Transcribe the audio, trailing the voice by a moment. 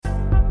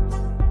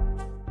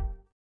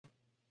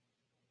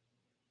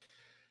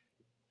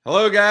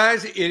Hello,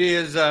 guys. It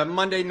is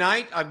Monday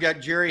night. I've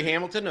got Jerry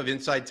Hamilton of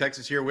Inside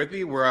Texas here with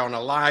me. We're on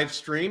a live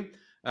stream.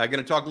 Going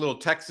to talk a little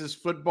Texas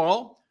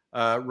football,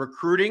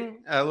 recruiting,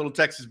 a little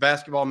Texas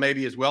basketball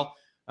maybe as well.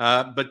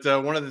 But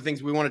one of the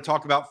things we want to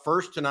talk about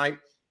first tonight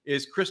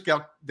is Chris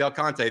Del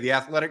Conte, the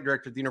athletic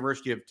director at the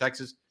University of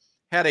Texas,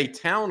 had a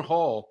town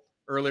hall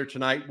earlier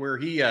tonight where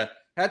he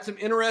had some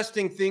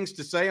interesting things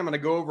to say. I'm going to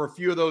go over a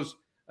few of those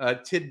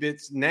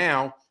tidbits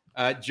now.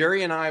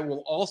 Jerry and I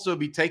will also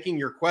be taking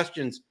your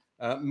questions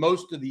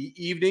most of the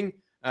evening.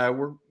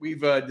 We've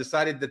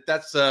decided that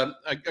that's a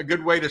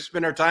good way to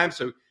spend our time,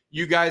 so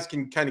you guys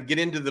can kind of get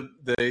into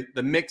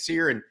the mix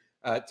here and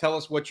tell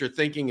us what you're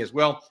thinking as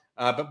well.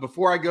 But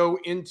before I go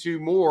into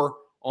more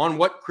on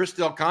what Chris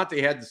Del Conte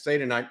had to say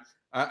tonight,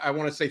 I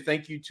want to say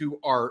thank you to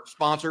our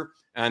sponsor,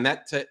 and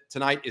that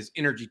tonight is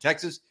Energy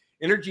Texas.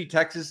 Energy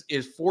Texas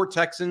is for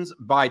Texans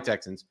by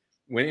Texans.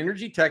 When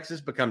Energy Texas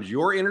becomes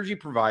your energy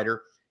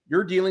provider,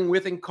 you're dealing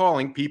with and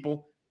calling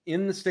people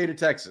in the state of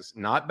Texas,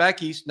 not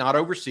back east, not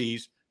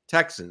overseas,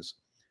 Texans.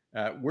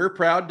 We're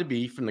proud to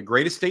be from the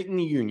greatest state in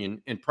the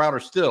union and prouder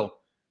still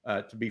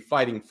to be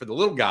fighting for the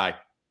little guy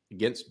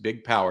against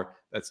big power.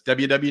 That's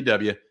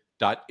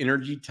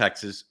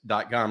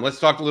www.energytexas.com. Let's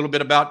talk a little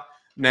bit about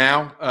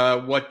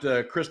now what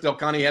Chris Del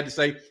Conte had to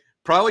say.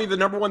 Probably the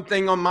number one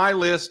thing on my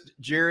list,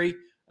 Jerry,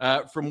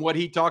 from what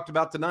he talked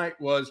about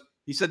tonight was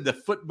he said the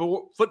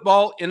football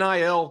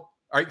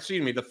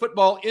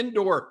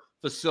indoor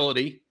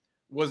facility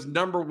was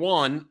number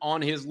one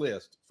on his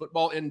list.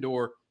 Football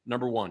indoor,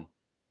 number one.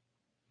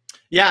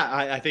 Yeah,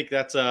 I think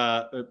that's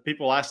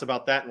people asked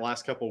about that in the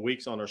last couple of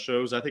weeks on our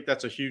shows. I think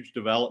that's a huge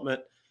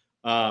development.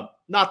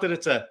 Not that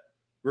it's a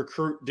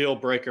recruit deal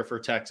breaker for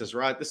Texas,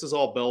 right? This is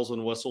all bells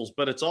and whistles,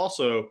 but it's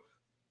also,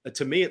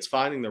 to me, it's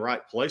finding the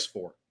right place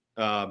for it.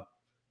 To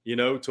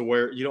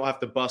where you don't have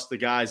to bust the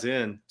guys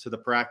in to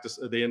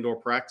the indoor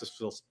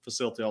practice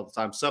facility all the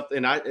time.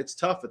 It's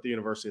tough at the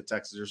University of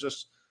Texas. There's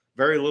just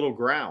very little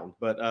ground,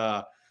 but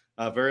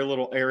very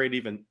little area to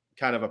even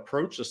kind of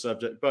approach the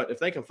subject. But if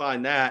they can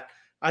find that,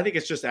 I think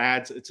it's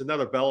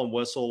another bell and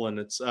whistle, and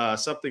it's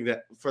something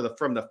that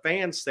from the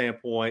fan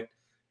standpoint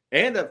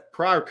and the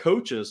prior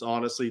coaches,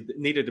 honestly,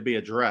 needed to be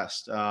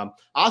addressed. I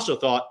also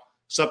thought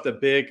something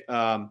big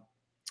that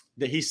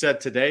he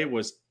said today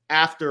was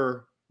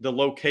after the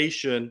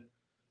location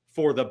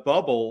for the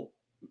bubble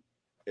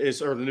or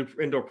the new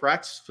indoor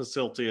practice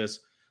facility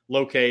is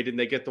located and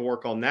they get to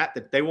work on that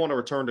they want to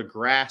return to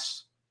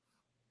grass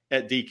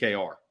at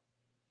DKR.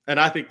 And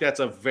I think that's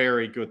a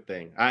very good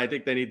thing. I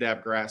think they need to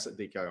have grass at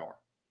DKR.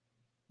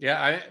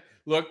 Yeah,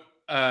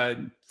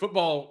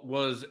 football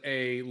was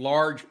a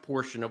large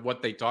portion of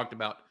what they talked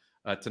about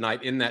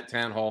tonight in that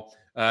town hall.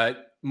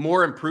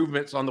 More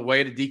improvements on the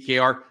way to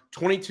DKR,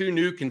 22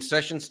 new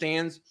concession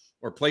stands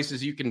or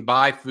places you can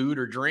buy food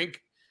or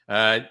drink.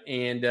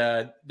 And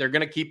they're going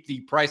to keep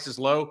the prices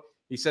low.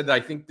 He said that I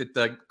think that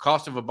the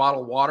cost of a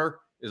bottle of water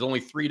is only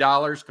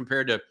 $3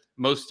 compared to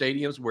most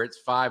stadiums where it's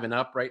 $5 and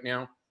up right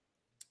now.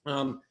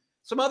 Some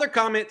other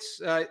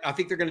comments. I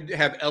think they're going to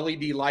have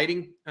LED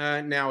lighting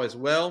now as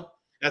well.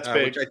 That's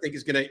big, which I think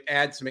is going to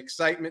add some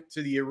excitement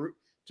to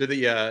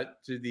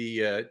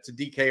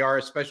DKR,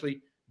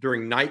 especially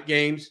during night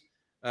games.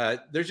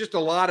 There's just a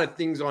lot of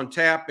things on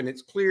tap, and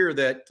it's clear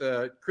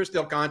that Chris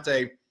Del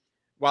Conte,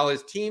 while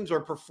his teams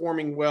are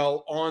performing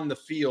well on the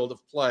field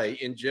of play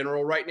in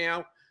general right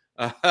now,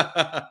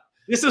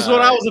 this is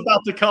what I was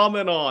about to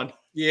comment on.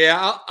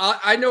 Yeah,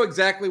 I know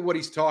exactly what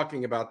he's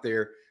talking about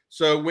there.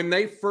 So when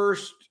they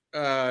first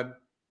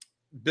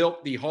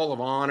built the Hall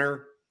of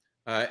Honor,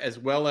 as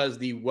well as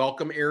the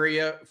welcome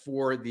area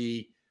for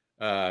the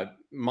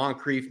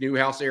Moncrief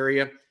Newhouse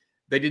area,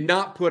 they did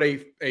not put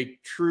a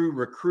true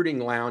recruiting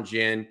lounge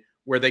in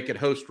where they could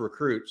host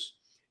recruits.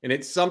 And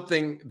it's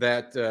something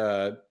that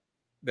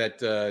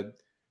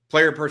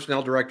player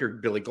personnel director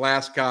Billy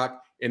Glasscock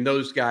and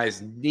those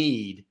guys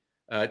need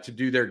to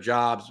do their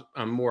jobs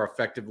more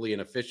effectively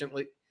and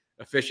efficiently.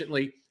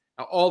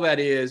 All that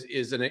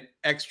is an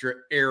extra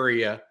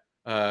area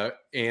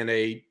and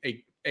a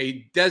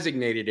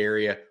designated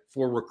area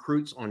for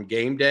recruits on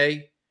game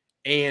day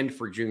and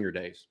for junior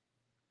days.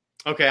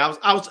 Okay, I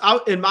was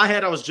in my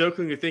head. I was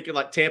jokingly thinking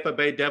like Tampa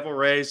Bay Devil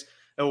Rays,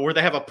 where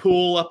they have a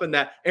pool up in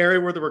that area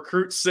where the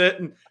recruits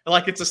sit, and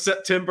like it's a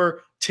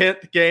September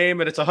 10th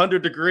game and it's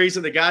 100 degrees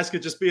and the guys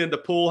could just be in the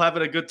pool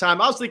having a good time.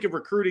 I was thinking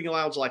recruiting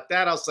lounge like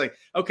that. I was saying,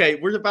 okay,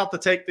 we're about to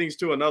take things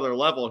to another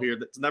level here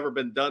that's never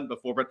been done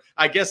before. But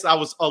I guess I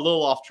was a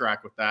little off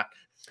track with that.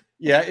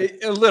 Yeah,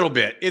 a little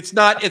bit. It's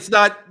not.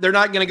 They're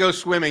not going to go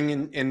swimming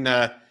in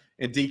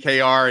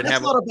DKR and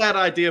that's not a bad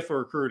idea for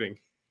recruiting.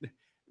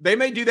 They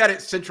may do that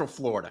at Central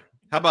Florida.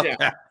 How about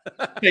that?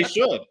 They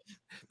should.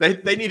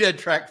 They need to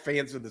attract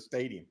fans to the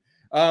stadium.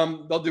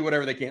 They'll do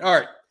whatever they can. All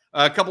right.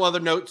 A couple other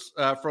notes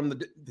from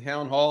the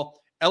town hall.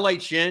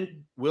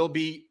 LHN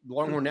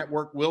Longhorn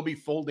Network will be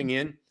folding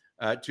in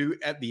at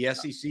the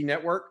SEC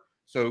network.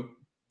 So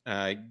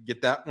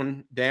get that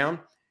one down.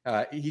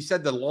 He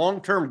said the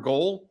long-term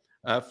goal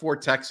for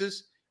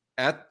Texas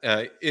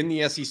in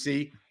the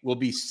SEC will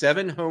be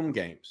 7 home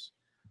games.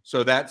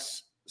 So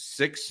that's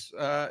 6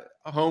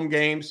 home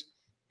games.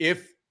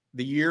 If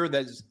the year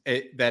that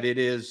it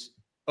is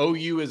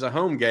OU is a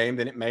home game,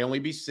 then it may only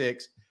be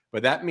 6.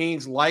 But that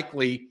means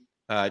likely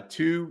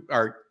 2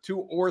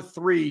 or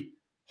 3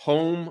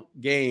 home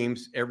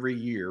games every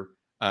year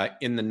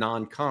in the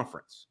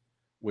non-conference,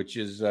 which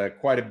is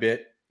quite a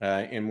bit,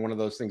 and one of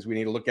those things we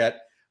need to look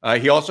at.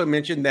 He also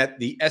mentioned that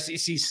the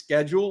SEC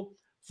schedule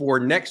for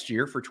next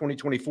year, for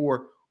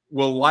 2024,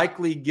 will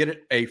likely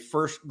get a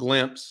first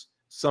glimpse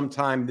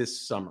sometime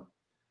this summer.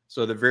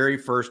 So the very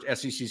first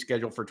SEC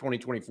schedule for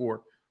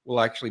 2024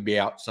 will actually be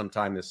out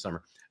sometime this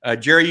summer.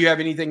 Jerry, you have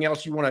anything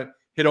else you want to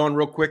hit on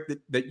real quick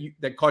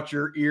that caught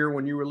your ear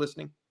when you were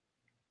listening?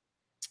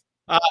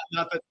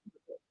 Not that,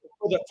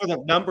 for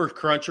the number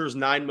crunchers,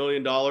 $9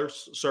 million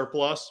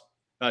surplus,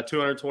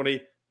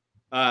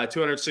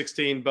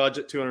 216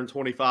 budget,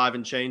 225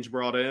 and change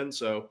brought in.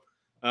 So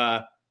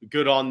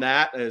good on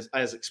that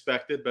as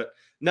expected. But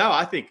no,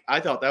 I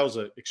thought that was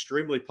an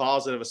extremely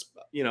positive,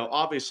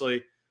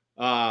 obviously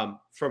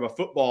from a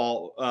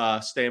football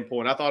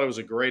standpoint, I thought it was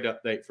a great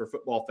update for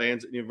football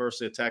fans at the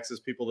University of Texas,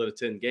 people that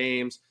attend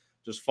games,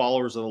 just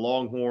followers of the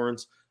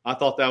Longhorns. I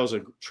thought that was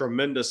a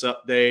tremendous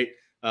update.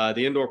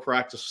 The indoor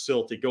practice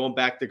facility, going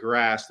back to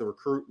grass, the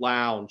recruit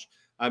lounge.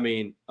 I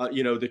mean,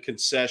 the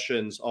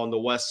concessions on the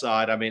west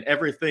side. I mean,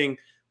 everything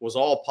was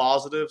all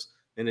positives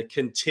and a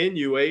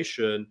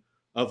continuation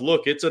of,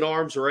 look, it's an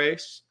arms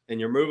race and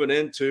you're moving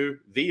into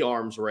the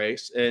arms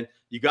race and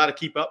you got to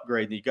keep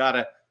upgrading. You got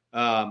to,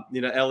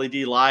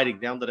 LED lighting,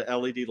 down to the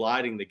LED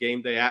lighting, the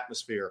game day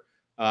atmosphere.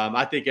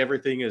 I think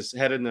everything is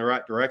headed in the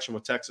right direction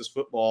with Texas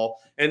football.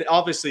 And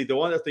obviously, the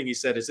one other thing he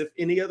said is if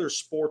any other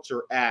sports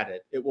are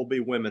added, it will be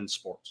women's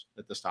sports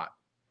at this time.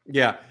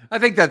 Yeah, I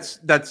think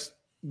that's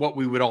what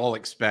we would all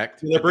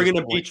expect. They're bringing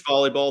in beach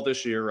volleyball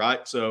this year,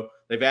 right? So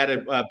they've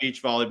added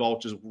beach volleyball,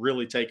 which is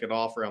really taken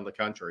off around the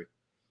country.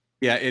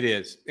 Yeah, it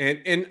is.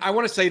 And I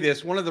want to say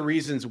this, one of the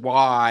reasons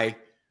why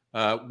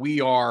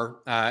we are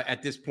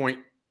at this point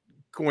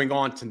going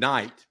on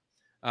tonight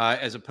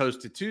as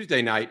opposed to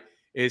Tuesday night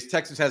is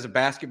Texas has a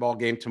basketball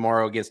game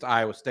tomorrow against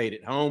Iowa State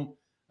at home.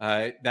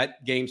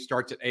 That game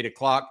starts at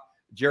 8:00.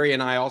 Jerry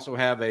and I also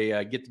have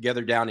a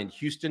get-together down in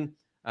Houston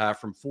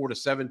from 4 to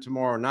 7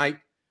 tomorrow night.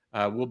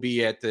 We'll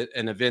be at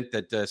an event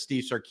that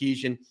Steve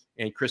Sarkisian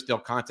and Chris Del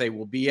Conte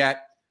will be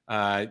at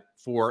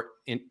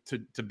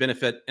to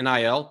benefit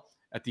NIL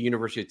at the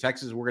University of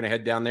Texas. We're going to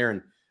head down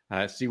there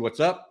and see what's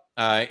up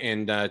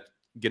and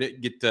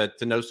get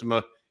to know some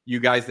of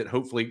you guys that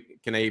hopefully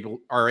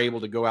are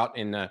able to go out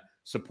and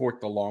support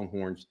the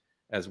Longhorns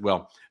as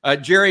well.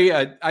 Jerry,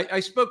 I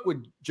spoke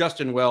with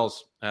Justin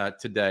Wells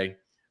today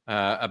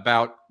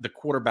about the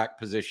quarterback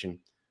position.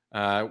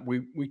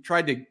 We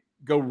tried to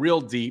go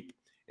real deep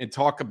and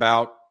talk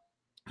about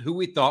who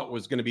we thought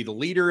was going to be the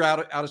leader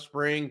out of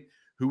spring,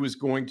 who was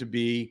going to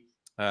be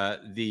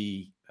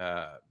the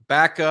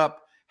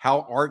backup,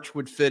 how Arch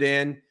would fit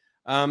in.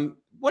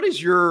 What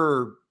is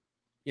your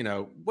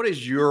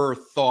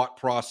thought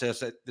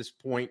process at this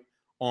point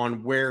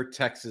on where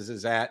Texas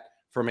is at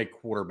from a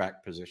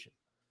quarterback position?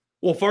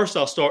 Well, first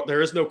I'll start.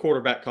 There is no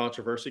quarterback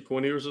controversy.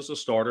 Quinn Ewers is a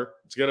starter.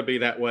 It's going to be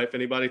that way. If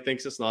anybody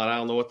thinks it's not, I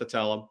don't know what to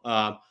tell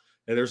them.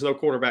 And there's no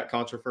quarterback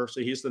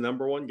controversy. He's the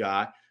number one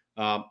guy.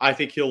 I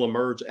think he'll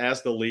emerge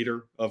as the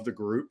leader of the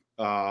group.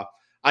 I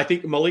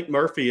think Malik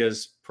Murphy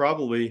is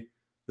probably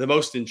the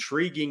most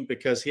intriguing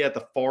because he had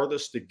the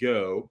farthest to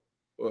go.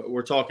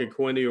 We're talking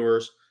Quinn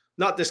Ewers,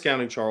 not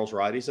discounting Charles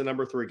Wright. He's the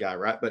number 3 guy,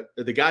 right? But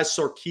the guys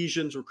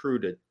Sarkisian's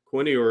recruited,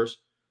 Quinn Ewers,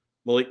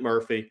 Malik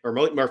Murphy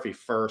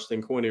first,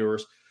 and Quinn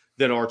Ewers,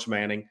 then Arch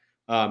Manning.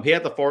 He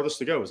had the farthest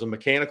to go. It was a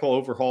mechanical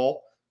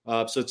overhaul.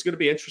 So it's going to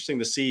be interesting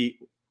to see,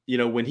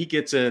 when he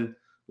gets in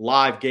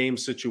live game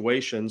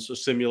situations or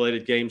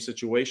simulated game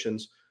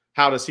situations,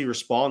 how does he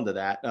respond to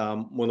that?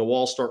 When the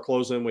walls start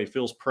closing, when he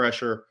feels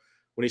pressure,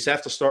 when he's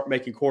have to start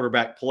making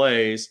quarterback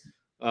plays,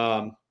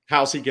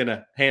 how's he going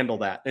to handle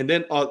that? And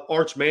then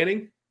Arch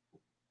Manning,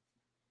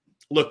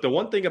 look, the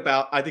one thing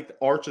about, I think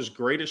Arch's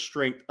greatest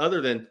strength,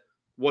 other than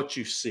what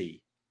you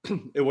see,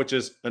 which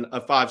is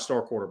a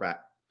 5-star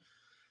quarterback,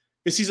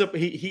 is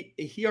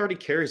he already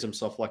carries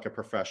himself like a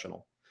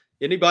professional.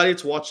 Anybody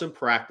that's watched him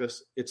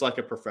practice, it's like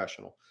a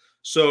professional.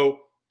 So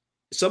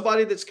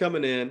somebody that's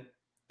coming in,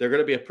 they're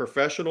going to be a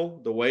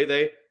professional the way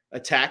they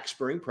attack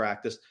spring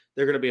practice.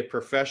 They're going to be a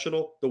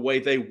professional the way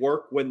they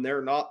work when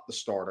they're not the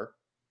starter.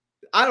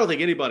 I don't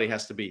think anybody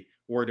has to be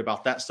worried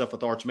about that stuff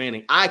with Arch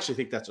Manning. I actually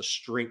think that's a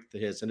strength to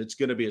his, and it's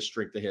going to be a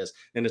strength to his,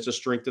 and it's a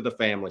strength to the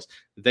families.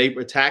 They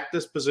attack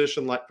this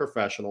position like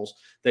professionals.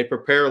 They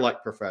prepare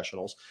like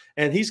professionals,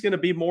 and he's going to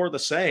be more the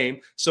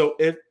same. So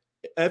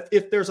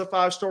if there's a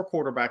 5-star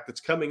quarterback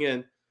that's coming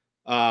in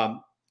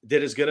that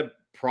is going to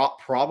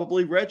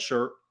probably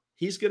redshirt,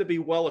 he's going to be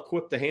well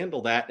equipped to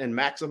handle that and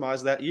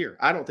maximize that year.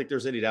 I don't think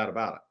there's any doubt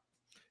about it.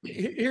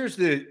 Here's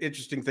the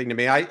interesting thing to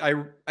me.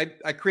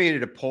 I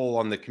created a poll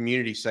on the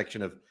community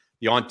section of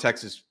the On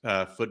Texas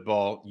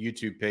Football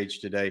YouTube page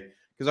today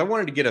because I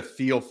wanted to get a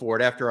feel for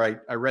it after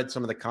I read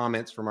some of the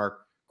comments from our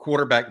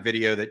quarterback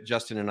video that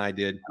Justin and I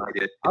did.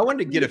 I wanted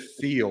to get a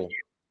feel,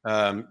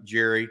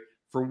 Jerry,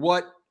 for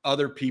what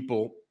other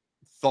people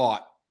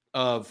thought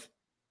of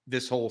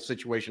this whole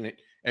situation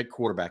at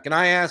quarterback. And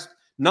I asked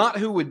not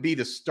who would be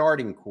the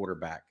starting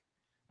quarterback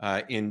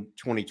in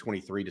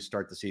 2023 to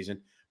start the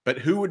season, but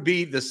who would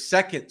be the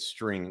second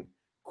string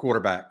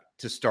quarterback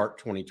to start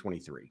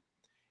 2023.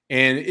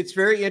 And it's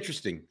very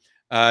interesting.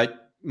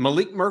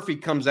 Malik Murphy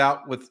comes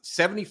out with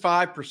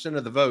 75%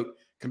 of the vote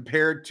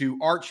compared to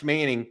Arch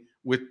Manning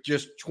with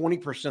just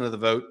 20% of the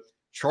vote,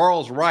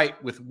 Charles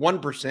Wright with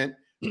 1%,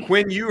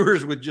 Quinn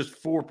Ewers with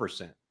just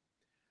 4%.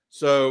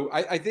 So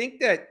I think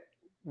that,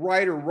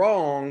 right or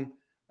wrong,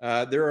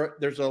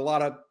 there's a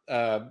lot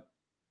of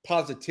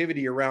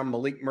positivity around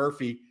Malik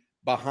Murphy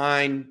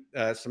behind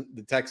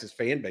the Texas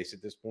fan base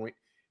at this point.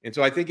 And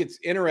so I think it's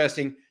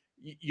interesting.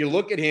 You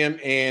look at him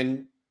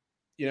and,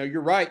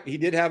 you're right. He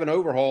did have an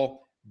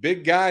overhaul.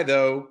 Big guy,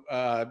 though,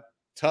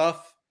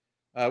 tough.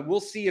 We'll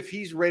see if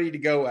he's ready to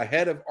go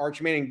ahead of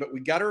Arch Manning. But we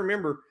got to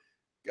remember,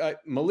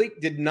 Malik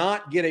did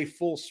not get a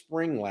full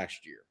spring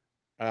last year.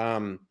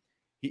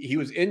 He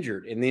was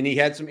injured, and then he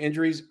had some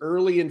injuries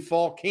early in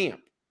fall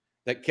camp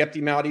that kept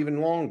him out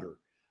even longer.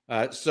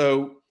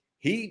 So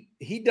he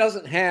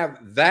doesn't have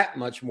that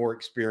much more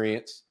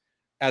experience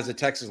as a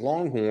Texas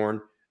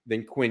Longhorn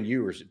than Quinn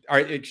Ewers,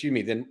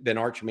 than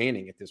Arch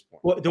Manning at this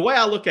point. Well, the way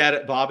I look at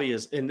it, Bobby,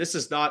 is, and this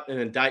is not an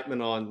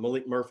indictment on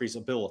Malik Murphy's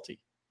ability.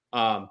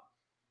 I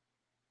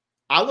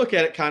look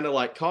at it kind of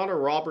like Connor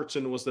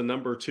Robertson was the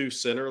number 2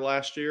 center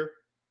last year,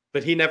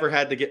 but he never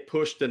had to get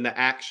pushed into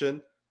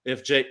action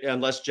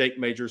unless Jake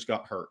Majors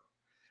got hurt.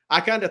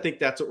 I kind of think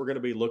that's what we're going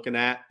to be looking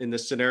at in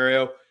this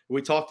scenario.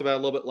 We talked about it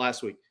a little bit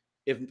last week.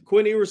 If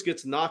Quinn Ewers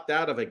gets knocked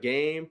out of a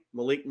game,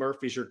 Malik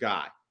Murphy's your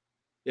guy.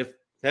 If,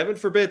 heaven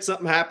forbid,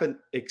 something happened,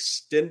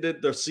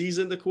 extended the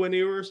season to Quinn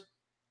Ewers,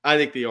 I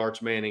think the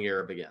Arch Manning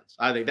era begins.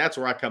 I think that's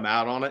where I come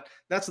out on it.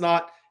 That's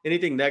not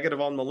anything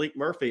negative on Malik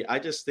Murphy. I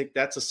just think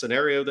that's a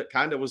scenario that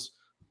kind of was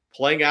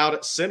playing out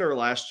at center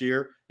last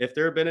year. If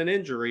there had been an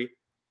injury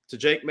to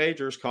Jake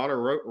Majors,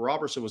 Connor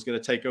Robertson was going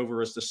to take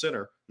over as the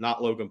center,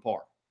 not Logan Parr.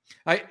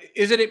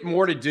 Isn't it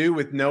more to do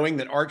with knowing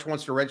that Arch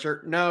wants to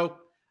redshirt? No,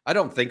 I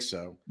don't think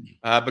so.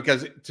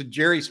 Because to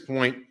Jerry's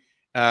point,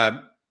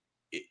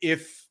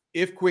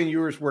 if Quinn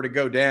Ewers were to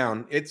go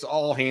down, it's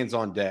all hands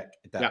on deck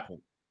at that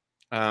point.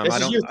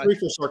 This is year 3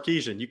 for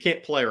Sarkisian. You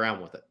can't play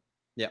around with it.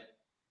 Yeah.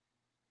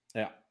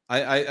 Yeah.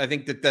 I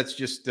think that's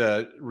just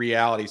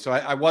reality. So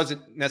I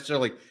wasn't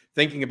necessarily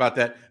thinking about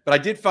that, but I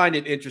did find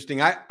it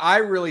interesting. I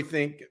really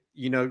think,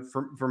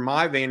 from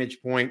my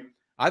vantage point,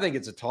 I think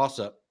it's a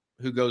toss-up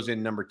who goes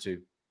in number 2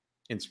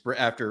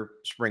 after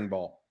spring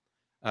ball.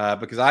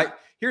 Because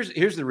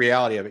here's the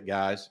reality of it,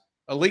 guys.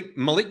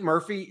 Malik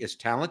Murphy is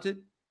talented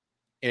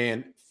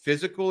and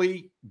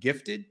physically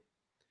gifted.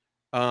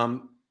 The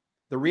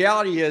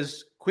reality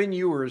is Quinn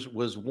Ewers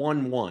was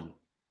 1-1.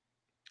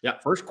 Yeah.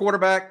 First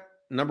quarterback,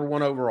 number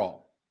 1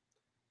 overall.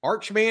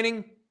 Arch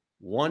Manning,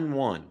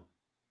 1-1.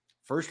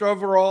 First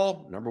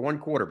overall, number 1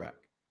 quarterback.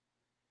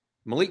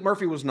 Malik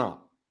Murphy was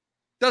not.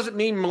 Doesn't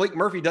mean Malik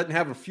Murphy doesn't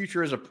have a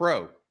future as a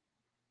pro.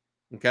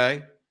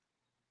 Okay.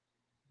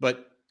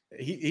 But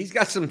he's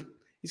got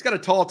a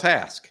tall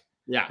task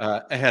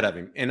ahead of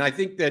him. And I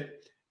think that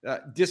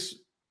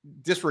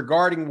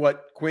disregarding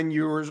what Quinn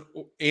Ewers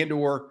and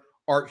or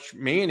Arch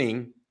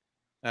Manning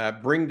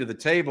bring to the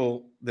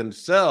table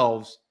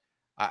themselves,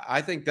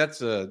 I think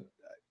that's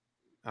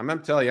I'm going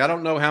to tell you, I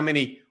don't know how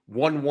many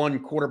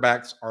 1-1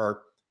 quarterbacks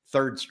are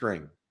third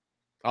string.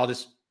 I'll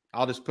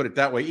just put it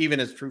that way, even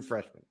as true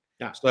freshmen.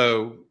 Yeah.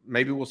 So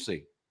maybe we'll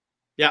see.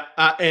 Yeah.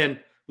 And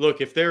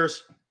look, if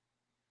it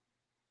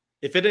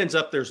ends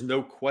up there's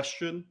no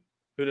question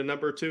who the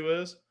number 2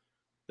 is,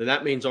 then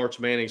that means Arch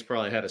Manning's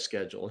probably had a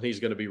schedule, and he's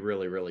going to be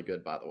really, really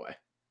good, by the way.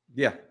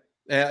 Yeah.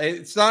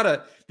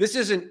 This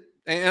isn't,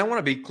 and I want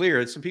to be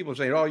clear. Some people are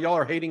saying, oh, y'all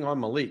are hating on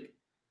Malik.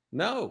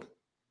 No.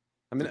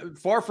 I mean,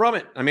 far from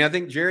it. I mean, I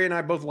think Jerry and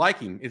I both like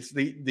him. It's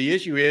the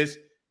issue is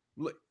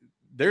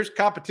there's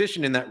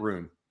competition in that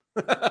room.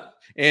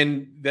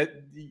 And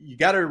that you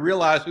got to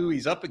realize who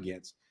he's up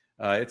against.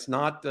 It's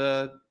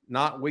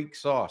not weak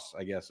sauce,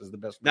 I guess, is the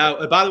best.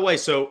 Now, by the way,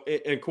 so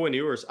in Quinn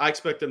Ewers, I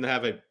expect him to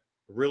have a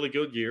really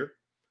good year.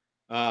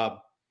 I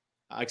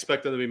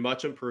expect them to be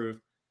much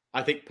improved.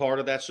 I think part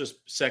of that's just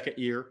second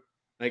year.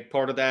 I think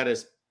part of that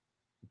is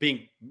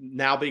being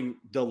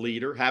the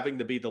leader, having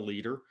to be the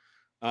leader.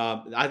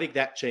 I think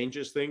that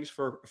changes things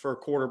for a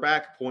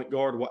quarterback, point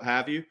guard, what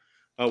have you.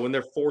 When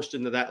they're forced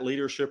into that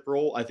leadership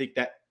role, I think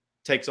that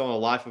takes on a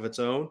life of its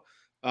own.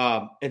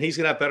 And he's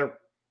going to have better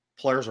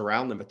players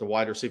around them at the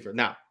wide receiver.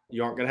 Now,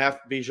 you aren't going to have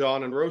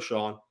Bijan and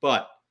Roschon,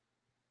 but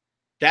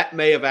that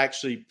may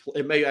actually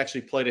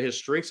play to his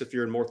strengths if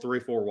you're in more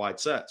 3-4 wide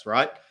sets,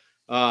 right?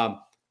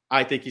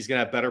 I think he's going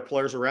to have better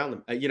players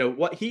around him.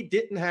 What he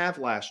didn't have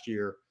last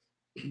year,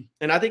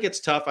 and I think it's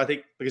tough,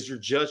 because you're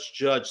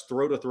judged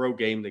throw-to-throw,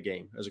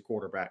 game-to-game as a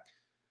quarterback.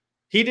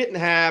 He didn't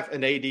have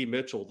an A.D.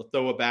 Mitchell to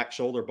throw a back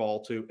shoulder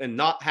ball to and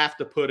not have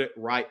to put it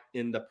right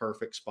in the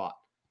perfect spot.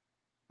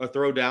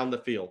 throw down the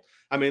field.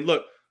 I mean,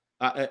 look,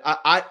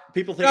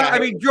 people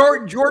think.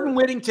 Jordan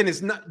Whittington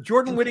is not.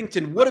 Jordan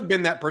Whittington would have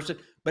been that person,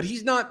 but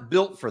he's not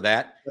built for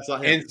that. That's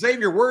not him. And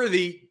Xavier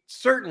Worthy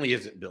certainly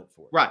isn't built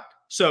for it. Right.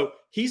 So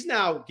he's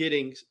now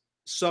getting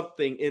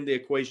something in the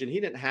equation he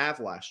didn't have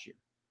last year.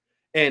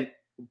 And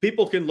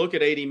people can look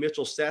at A.D.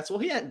 Mitchell's stats. Well,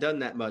 he hadn't done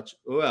that much.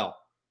 Well,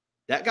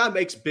 that guy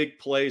makes big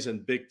plays in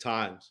big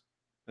times.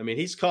 I mean,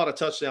 he's caught a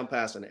touchdown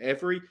pass in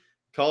every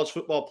college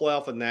football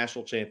playoff and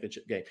national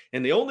championship game.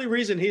 And the only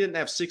reason he didn't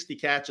have 60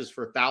 catches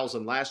for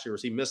 1,000 last year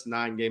was he missed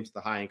 9 games with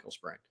the high ankle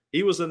sprain.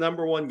 He was the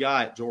number one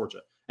guy at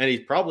Georgia, and he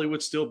probably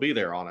would still be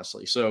there,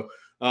 honestly. So,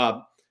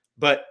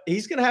 but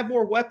he's going to have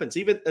more weapons.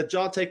 Even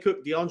Jonte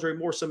Cook, DeAndre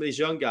Moore, some of these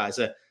young guys.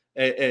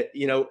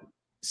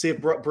 See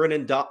if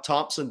Brennan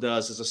Thompson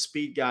does as a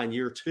speed guy in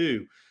year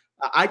 2.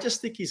 I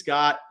just think he's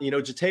got,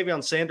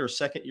 Jatavion Sanders,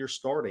 second year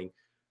starting,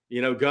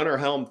 Gunnar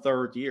Helm,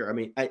 third year. I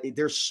mean,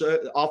 there's so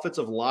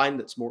offensive line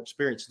that's more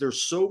experienced.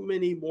 There's so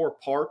many more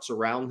parts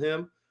around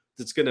him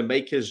that's going to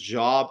make his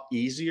job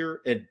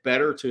easier and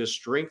better to his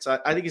strengths. I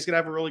think he's going to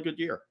have a really good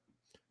year.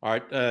 All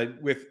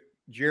right. With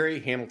Jerry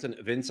Hamilton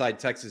of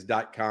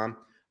InsideTexas.com,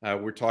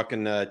 we're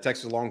talking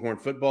Texas Longhorn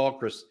football.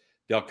 Chris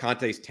Del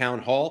Conte's town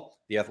hall,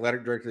 the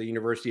athletic director of the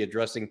university,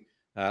 addressing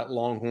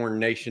Longhorn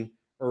Nation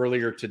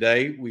earlier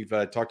today. We've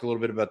talked a little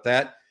bit about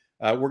that.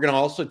 We're going to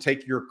also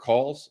take your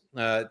calls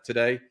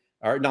today,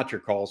 or not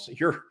your calls,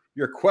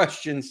 your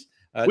questions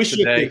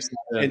today,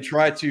 and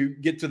try to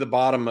get to the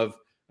bottom of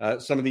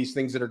some of these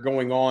things that are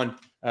going on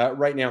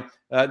right now.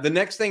 The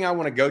next thing I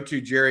want to go to,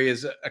 Jerry,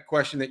 is a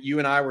question that you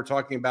and I were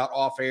talking about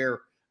off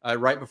air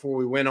right before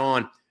we went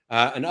on.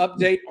 An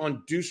update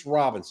on Deuce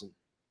Robinson.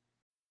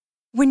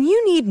 When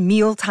you need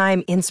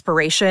mealtime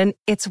inspiration,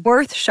 it's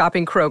worth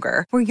shopping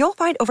Kroger, where you'll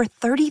find over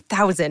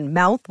 30,000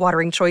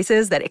 mouth-watering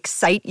choices that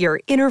excite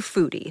your inner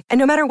foodie. And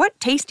no matter what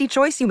tasty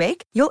choice you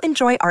make, you'll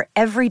enjoy our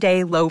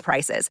everyday low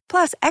prices,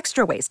 plus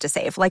extra ways to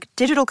save, like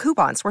digital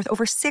coupons worth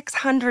over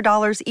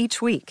 $600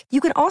 each week. You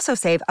can also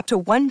save up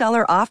to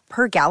 $1 off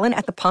per gallon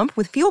at the pump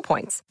with fuel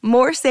points.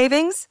 More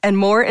savings and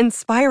more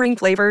inspiring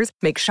flavors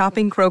make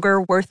shopping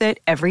Kroger worth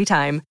it every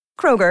time.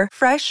 Kroger,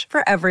 fresh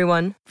for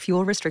everyone.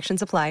 Fuel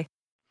restrictions apply.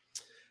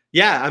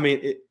 Yeah, I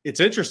mean,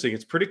 it's interesting.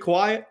 It's pretty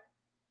quiet.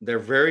 They're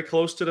very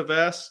close to the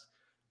vest.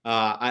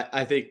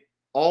 I think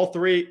all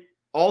three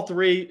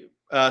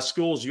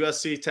schools,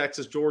 USC,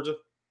 Texas, Georgia,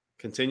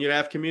 continue to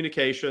have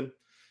communication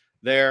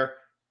there.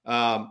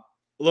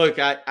 Look,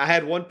 I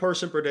had one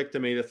person predict to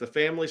me that if the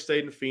family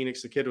stayed in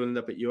Phoenix, the kid would end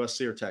up at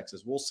USC or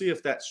Texas. We'll see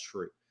if that's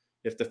true.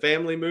 If the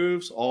family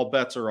moves, all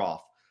bets are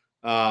off.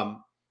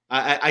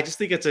 I just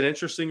think it's an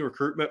interesting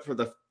recruitment for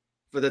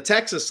the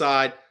Texas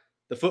side,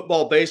 the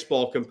football,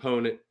 baseball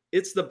component.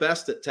 It's the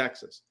best at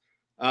Texas.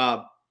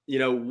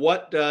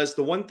 What does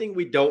the one thing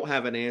we don't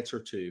have an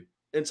answer to?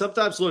 And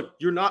sometimes, look,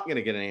 you're not going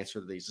to get an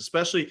answer to these,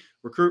 especially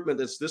recruitment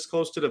that's this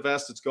close to the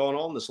vest, that's going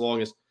on this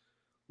long. Is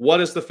what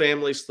is the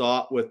family's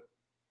thought with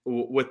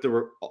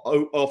the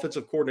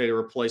offensive coordinator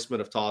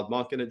replacement of Todd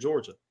Monken at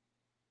Georgia?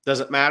 Does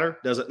it matter?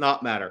 Does it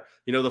not matter?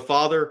 The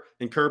father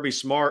and Kirby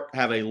Smart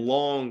have a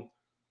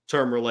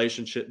long-term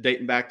relationship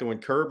dating back to when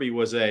Kirby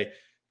was a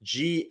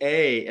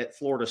GA at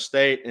Florida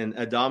State and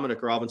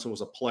Dominic Robinson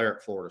was a player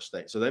at Florida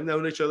State. So they've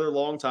known each other a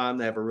long time.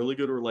 They have a really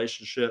good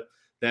relationship.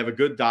 They have a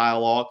good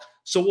dialogue.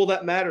 So will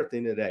that matter at the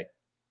end of the day?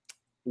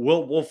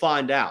 We'll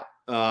find out.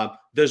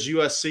 Does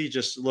USC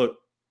just look,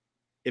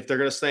 if they're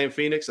going to stay in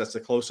Phoenix, that's the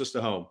closest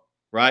to home,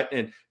 right?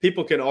 And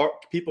people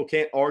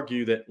can't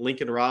argue that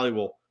Lincoln Riley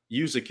will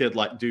use a kid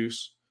like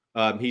Deuce.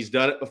 He's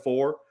done it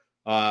before.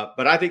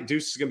 But I think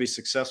Deuce is going to be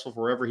successful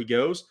wherever he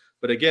goes.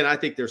 But again, I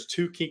think there's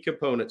two key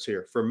components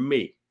here for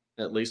me,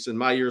 at least in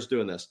my years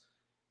doing this.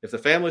 If the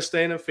family's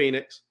staying in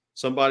Phoenix,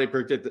 somebody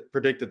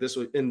predicted this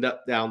would end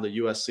up down to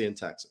USC and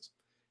Texas.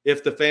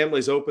 If the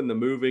family's open to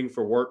moving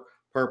for work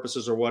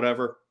purposes or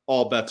whatever,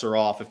 all bets are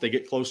off. If they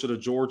get closer to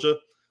Georgia,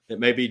 it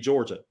may be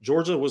Georgia.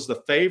 Georgia was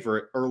the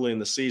favorite early in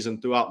the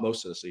season throughout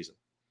most of the season.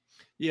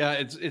 Yeah,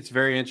 it's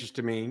very interesting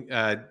to me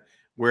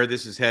where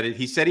this is headed.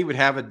 He said he would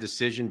have a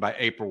decision by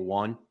April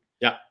 1.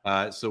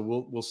 Yeah. So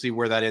we'll see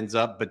where that ends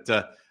up. But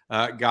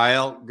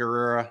Gael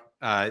Guerrera,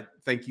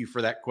 thank you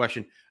for that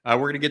question. We're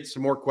going to get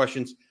some more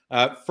questions.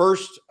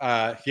 First,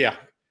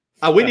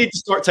 we need to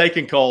start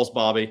taking calls,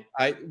 Bobby.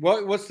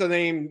 What's the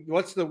name?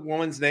 What's the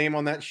woman's name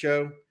on that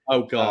show?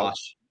 Oh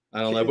gosh,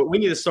 I don't know, but we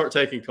need to start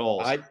taking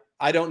calls.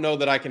 I don't know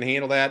that I can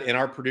handle that. And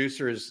our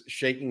producer is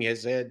shaking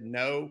his head.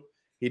 No,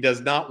 he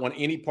does not want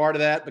any part of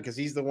that because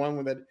he's the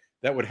one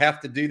that would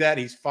have to do that.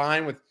 He's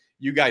fine with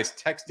you guys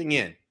texting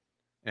in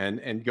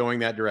and going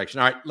that direction.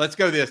 All right, let's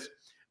go this.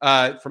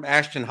 From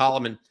Ashton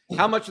Holloman.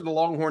 How much of the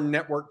Longhorn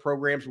Network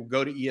programs will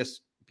go to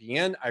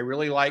ESPN? I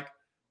really like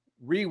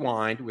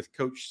Rewind with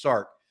Coach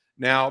Sark.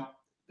 Now,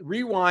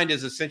 Rewind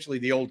is essentially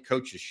the old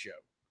coach's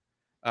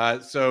show.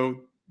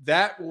 So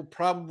that will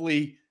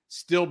probably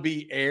still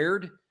be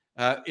aired.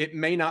 It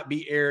may not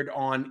be aired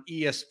on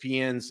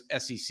ESPN's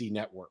SEC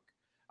network.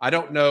 I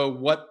don't know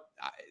what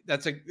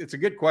it's a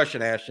good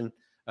question, Ashton.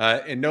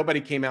 And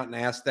nobody came out and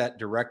asked that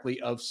directly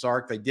of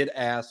Sark. They did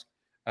ask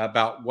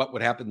about what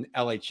would happen to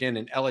LHN,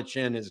 and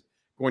LHN is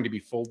going to be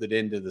folded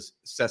into the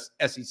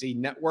SEC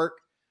network.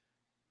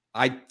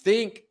 I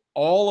think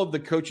all of the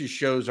coaches'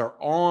 shows are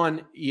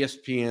on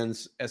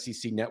ESPN's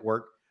SEC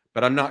network,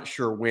 but I'm not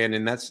sure when,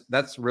 and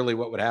that's really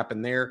what would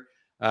happen there.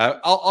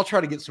 I'll try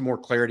to get some more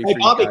clarity. Hey, for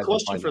Bobby, you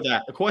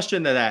guys a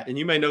question to that, and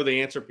you may know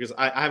the answer because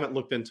I haven't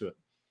looked into it.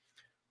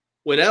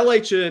 When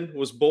LHN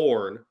was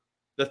born,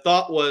 the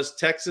thought was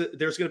Texas,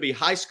 there's going to be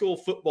high school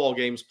football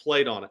games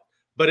played on it.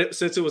 But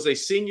since it was a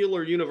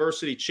singular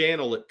university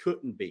channel, it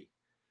couldn't be.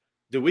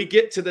 Do we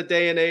get to the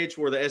day and age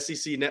where the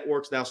SEC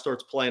networks now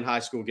starts playing high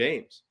school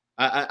games?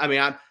 I mean,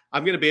 I'm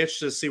going to be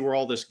interested to see where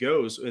all this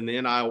goes in the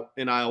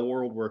NIL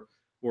world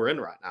we're in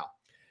right now.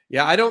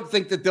 Yeah, I don't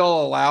think that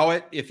they'll allow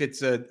it if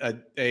it's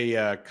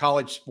a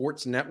college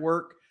sports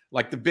network.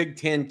 Like the Big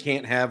Ten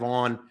can't have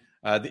on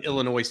the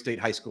Illinois State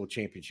High School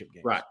Championship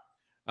game. Right.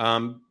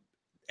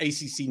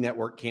 ACC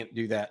network can't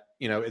do that,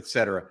 et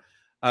cetera.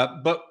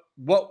 But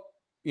what,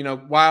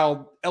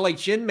 while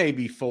LHN may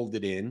be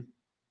folded in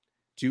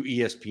to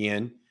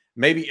ESPN,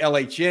 maybe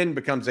LHN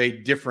becomes a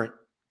different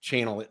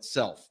channel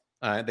itself.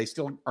 They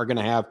still are going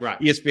to have,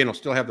 ESPN will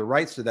still have the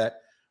rights to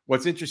that.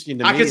 What's interesting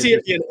to me, I can see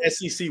it being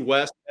SEC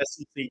West,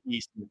 SEC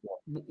East.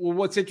 Well,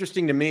 what's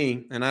interesting to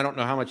me, and I don't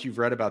know how much you've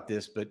read about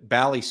this, but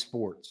Bally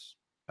Sports,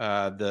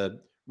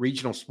 the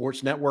regional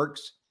sports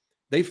networks,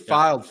 they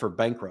filed for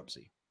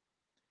bankruptcy.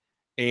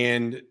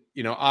 And,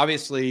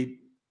 obviously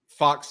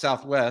Fox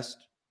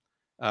Southwest,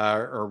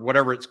 or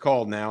whatever it's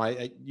called now,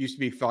 it used to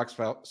be Fox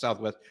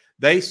Southwest,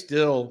 they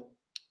still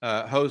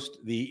host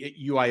the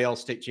UIL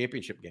state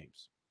championship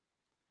games.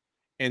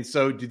 And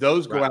so do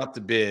those go out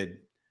to bid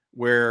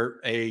where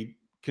a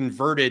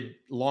converted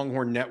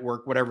Longhorn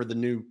network, whatever the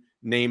new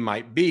name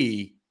might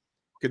be,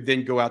 could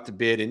then go out to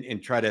bid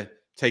and try to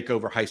take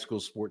over high school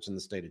sports in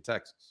the state of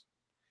Texas?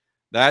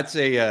 That's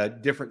a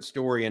different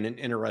story and an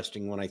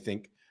interesting one, I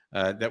think,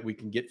 that we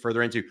can get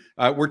further into.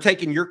 We're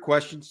taking your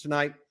questions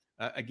tonight.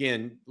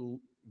 Again,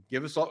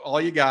 give us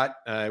all you got.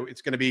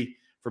 It's going to be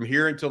from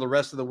here until the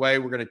rest of the way.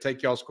 We're going to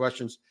take y'all's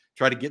questions,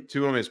 try to get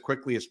to them as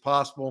quickly as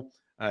possible.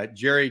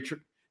 Jerry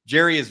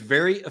is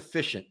very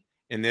efficient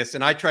in this,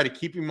 and I try to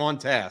keep him on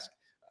task.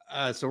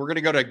 So we're going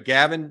to go to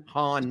Gavin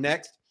Hahn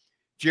next.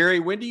 Jerry,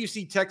 when do you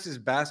see Texas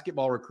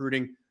basketball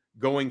recruiting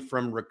going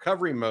from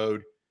recovery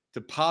mode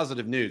to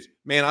positive news?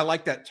 Man, I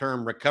like that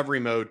term, recovery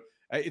mode.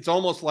 It's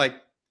almost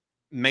like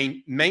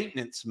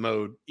maintenance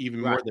mode,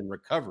 even more than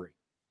recovery.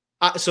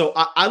 So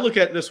I look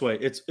at it this way.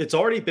 It's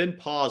already been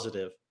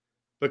positive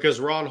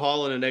because Ron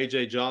Holland and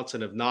A.J.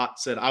 Johnson have not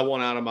said, I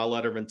want out of my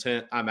letter of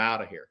intent, I'm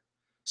out of here.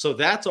 So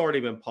that's already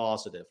been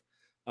positive.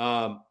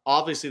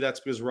 Obviously, that's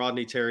because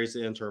Rodney Terry's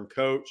the interim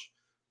coach.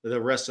 The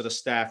rest of the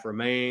staff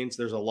remains.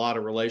 There's a lot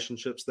of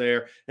relationships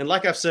there. And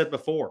like I've said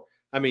before,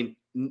 I mean,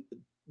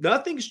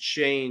 nothing's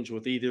changed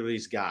with either of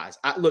these guys.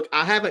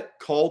 I haven't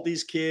called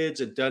these kids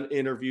and done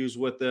interviews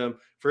with them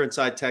for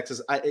Inside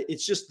Texas.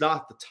 It's just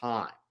not the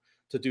time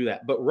to do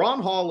that. But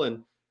Ron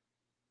Holland's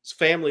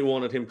family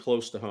wanted him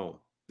close to home.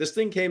 This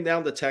thing came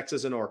down to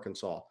Texas and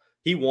Arkansas.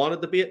 He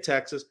wanted to be at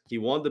Texas. He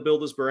wanted to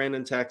build his brand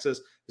in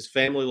Texas. His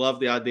family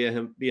loved the idea of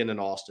him being in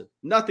Austin.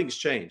 Nothing's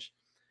changed.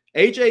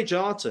 A.J.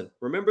 Johnson,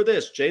 remember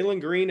this, Jalen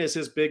Green is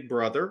his big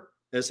brother,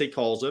 as he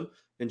calls him,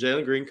 and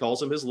Jalen Green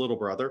calls him his little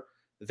brother.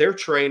 Their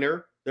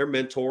trainer, their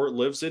mentor,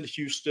 lives in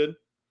Houston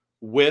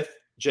with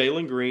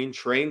Jalen Green,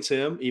 trains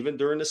him even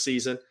during the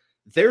season.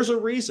 There's a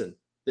reason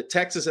that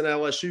Texas and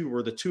LSU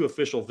were the two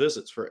official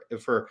visits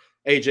for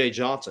A.J.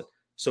 Johnson.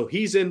 So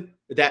he's in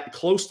that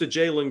close to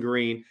Jalen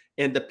Green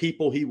and the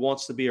people he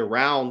wants to be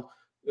around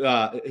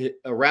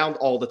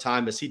all the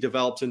time as he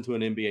develops into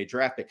an NBA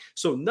draft pick.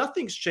 So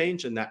nothing's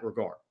changed in that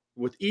regard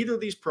with either of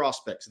these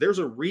prospects. There's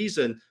a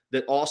reason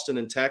that Austin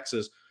and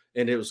Texas,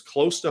 and it was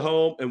close to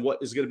home and what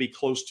is going to be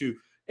close to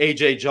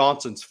A.J.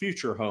 Johnson's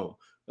future home.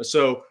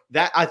 So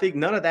that, I think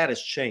none of that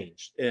has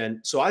changed. And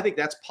so I think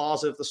that's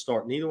positive to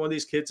start. Neither one of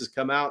these kids has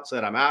come out and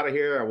said, I'm out of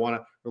here. I want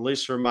to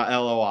release from my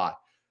LOI.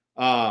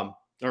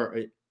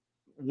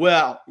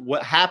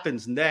 What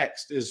happens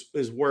next is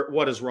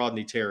what is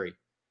Rodney Terry?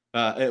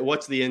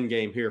 What's the end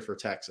game here for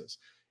Texas?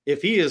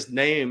 If he is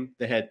named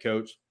the head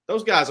coach,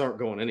 those guys aren't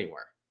going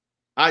anywhere.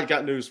 I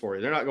got news for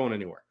you. They're not going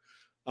anywhere.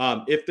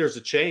 If there's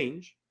a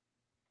change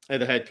at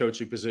the head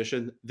coaching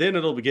position, then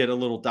it'll get a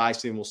little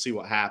dicey and we'll see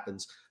what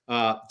happens.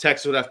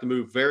 Texas would have to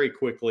move very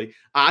quickly.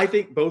 I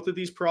think both of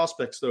these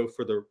prospects, though,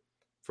 for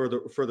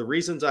the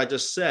reasons I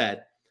just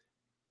said,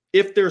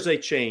 if there's a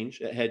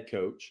change at head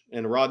coach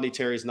and Rodney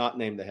Terry's not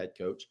named the head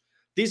coach,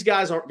 these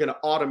guys aren't going to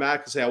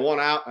automatically say, I want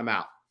out, I'm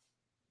out.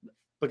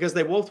 Because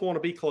they both want to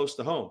be close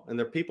to home, and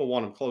their people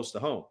want them close to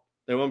home.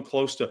 They want them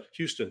close to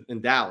Houston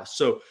and Dallas.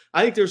 So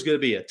I think there's going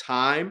to be a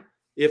time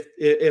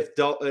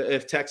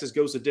if Texas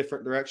goes a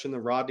different direction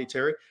than Rodney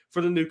Terry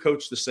for the new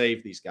coach to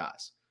save these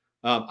guys.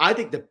 I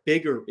think the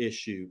bigger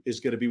issue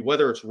is going to be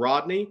whether it's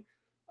Rodney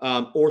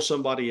or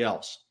somebody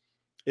else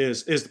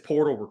is the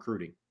portal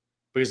recruiting.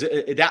 because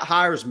that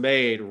hire is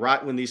made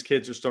right when these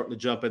kids are starting to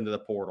jump into the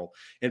portal.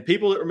 And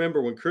people that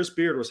remember when Chris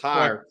Beard was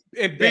hired,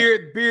 and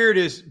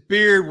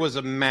Beard was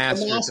a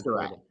master at the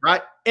portal,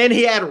 right? And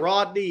he had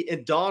Rodney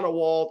and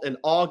Donewald and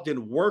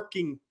Ogden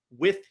working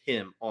with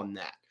him on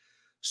that.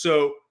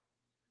 So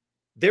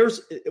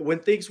when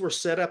things were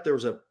set up, there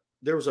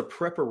was a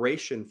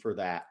preparation for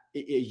that a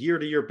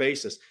year-to-year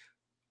basis.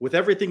 With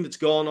everything that's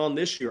going on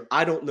this year,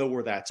 I don't know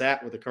where that's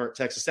at with the current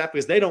Texas staff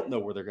because they don't know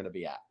where they're going to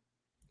be at.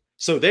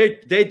 So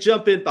they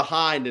jump in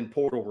behind in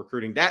portal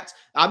recruiting.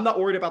 I'm not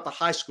worried about the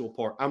high school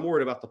part. I'm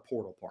worried about the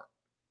portal part.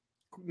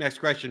 Next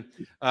question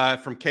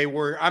from K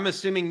Warrior. I'm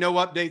assuming no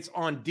updates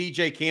on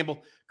DJ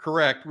Campbell.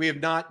 Correct. We have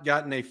not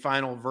gotten a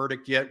final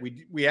verdict yet.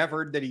 We have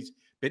heard that he's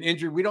been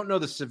injured. We don't know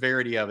the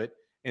severity of it.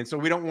 And so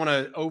we don't want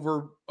to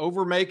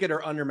over make it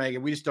or under make it.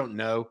 We just don't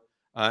know.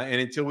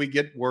 And until we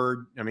get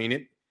word, I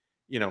mean,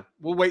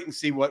 we'll wait and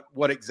see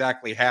what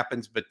exactly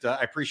happens. But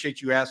I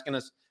appreciate you asking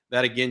us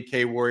that again,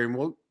 K Warrior.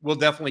 And we'll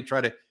definitely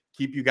try to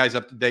keep you guys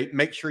up to date.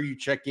 Make sure you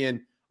check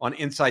in on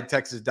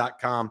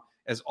InsideTexas.com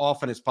as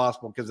often as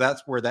possible, because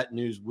that's where that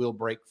news will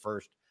break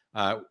first.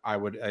 I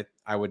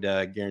would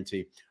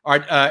guarantee. All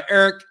right,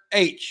 Eric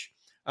H.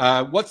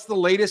 What's the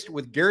latest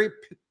with Gary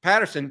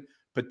Patterson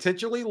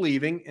potentially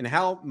leaving, and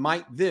how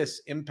might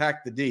this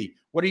impact the D?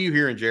 What are you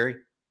hearing, Jerry?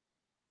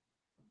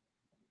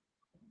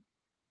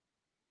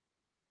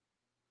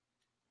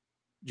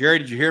 Jerry,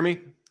 did you hear me?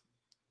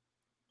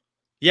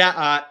 Yeah,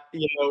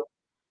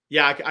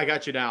 I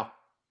got you now.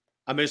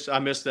 I missed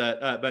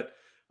that, but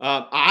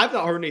I've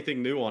not heard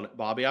anything new on it,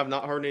 Bobby. I've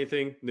not heard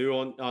anything new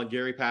on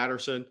Gary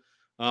Patterson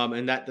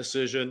and that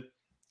decision.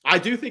 I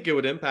do think it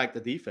would impact the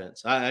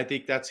defense. I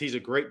think he's a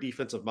great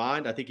defensive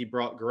mind. I think he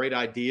brought great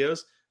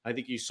ideas. I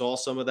think you saw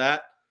some of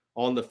that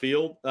on the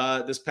field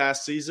this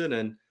past season.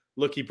 And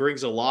look, he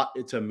brings a lot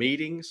to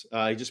meetings.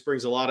 He just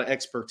brings a lot of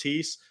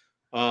expertise.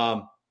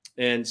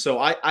 And so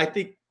I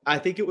think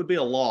it would be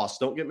a loss.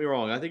 Don't get me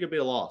wrong. I think it'd be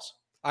a loss.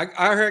 I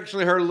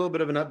actually heard a little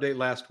bit of an update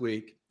last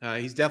week.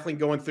 He's definitely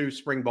going through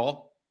spring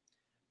ball.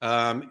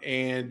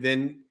 And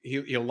then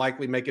he'll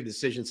likely make a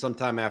decision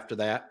sometime after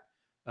that.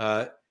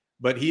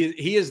 But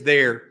he is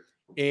there.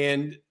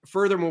 And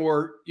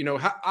furthermore,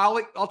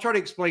 I'll try to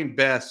explain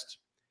best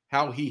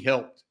how he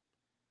helped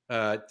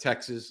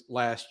Texas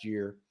last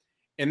year.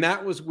 And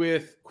that was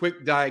with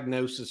quick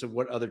diagnosis of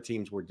what other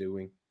teams were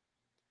doing.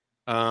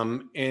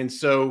 And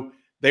so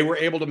they were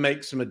able to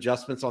make some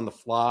adjustments on the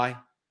fly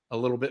a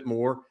little bit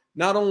more.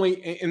 Not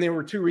only, and there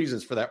were two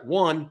reasons for that.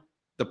 One,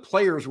 the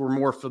players were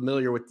more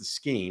familiar with the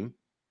scheme,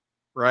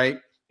 right?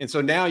 And so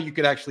now you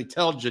could actually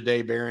tell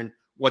Jahdae Barron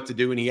what to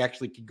do, and he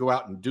actually could go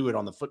out and do it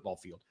on the football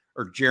field.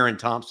 Or Jaron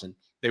Thompson.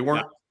 They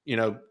weren't,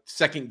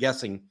 second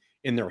guessing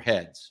in their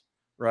heads,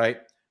 right?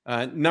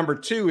 Number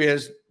two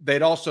is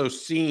they'd also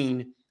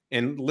seen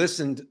and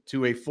listened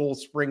to a full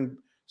spring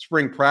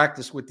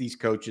practice with these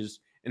coaches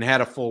and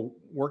had a full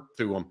work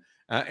through them.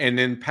 And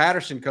then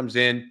Patterson comes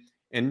in,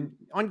 and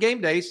on game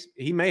days,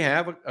 he may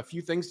have a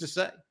few things to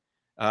say.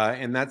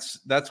 And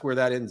that's where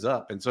that ends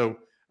up. And so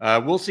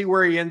we'll see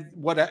where he ends,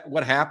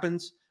 what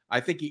happens. I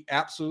think he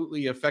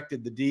absolutely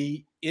affected the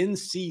D in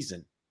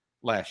season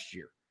last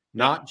year,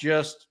 not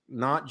just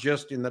in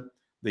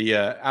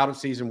the out of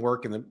season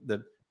work and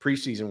the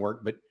preseason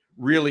work, but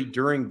really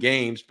during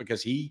games,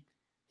 because he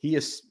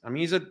is,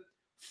 he's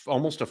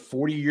almost a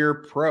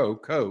 40-year pro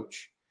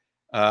coach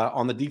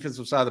on the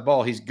defensive side of the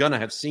ball. He's going to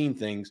have seen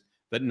things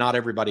that not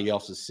everybody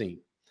else has seen.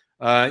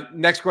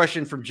 Next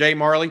question from Jay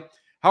Marley.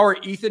 How are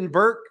Ethan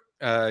Burke,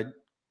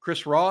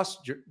 Chris Ross,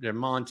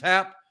 Jamon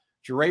Tapp,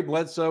 Jere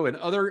Bledsoe, and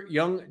other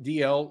young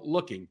DL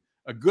looking?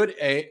 A good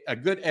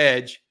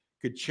edge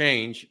could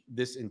change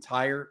this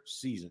entire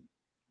season.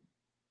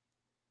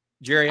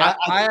 Jerry,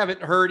 I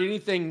haven't heard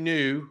anything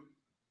new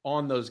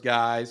on those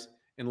guys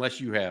unless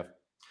you have.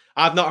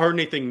 I've not heard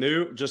anything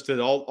new, just that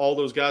all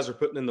those guys are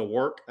putting in the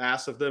work,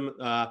 asked of them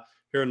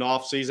here in the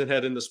offseason,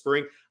 head into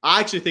spring. I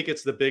actually think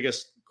it's the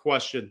biggest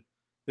question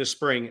this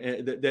spring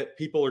that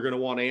people are going to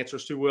want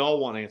answers to. We all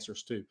want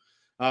answers to,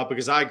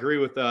 because I agree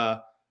with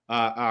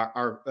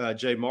our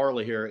Jay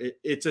Marley here.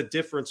 It's a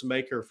difference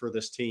maker for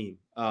this team.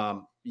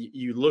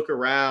 You look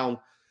around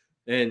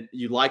and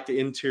you like the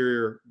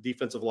interior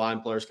defensive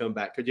line players coming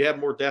back. Could you have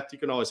more depth? You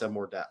can always have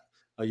more depth.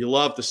 You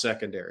love the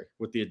secondary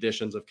with the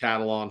additions of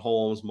Catalon,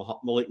 Holmes,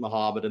 Malik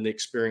Muhammad, and the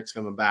experience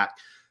coming back.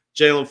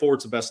 Jalen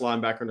Ford's the best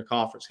linebacker in the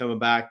conference coming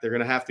back. They're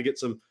going to have to get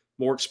some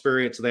more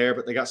experience there,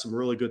 but they got some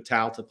really good,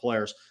 talented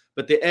players.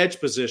 But the edge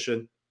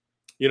position,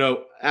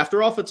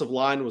 after offensive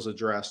line was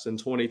addressed in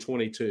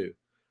 2022,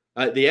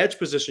 the edge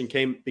position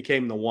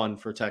became the one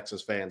for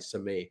Texas fans to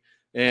me.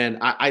 And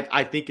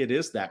I think it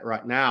is that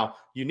right now.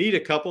 You need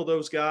a couple of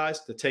those guys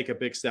to take a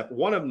big step.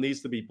 One of them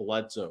needs to be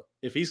Bledsoe.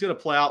 If he's going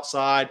to play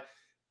outside,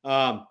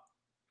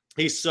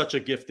 he's such a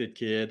gifted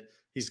kid.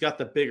 He's got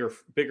the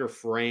bigger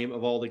frame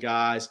of all the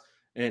guys,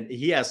 and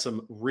he has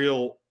some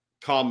real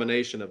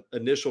combination of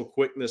initial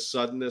quickness,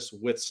 suddenness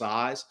with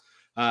size.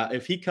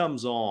 If he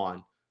comes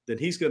on, then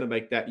he's going to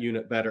make that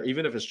unit better,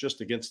 even if it's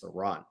just against the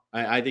run.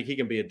 I think he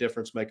can be a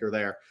difference maker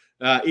there.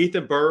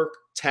 Ethan Burke,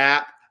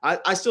 Tap.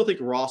 I still think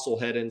Ross will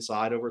head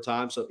inside over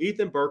time. So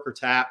Ethan Burke or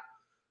Tap,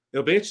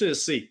 it'll be interesting to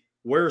see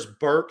where's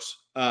Burke's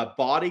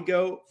body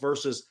go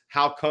versus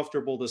how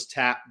comfortable does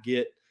Tap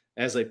get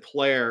as a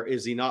player.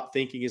 Is he not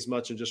thinking as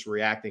much and just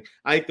reacting?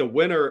 I think the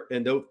winner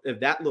and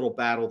that little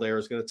battle there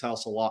is going to tell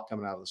us a lot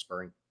coming out of the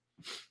spring.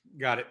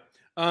 Got it.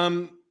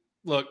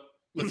 Look,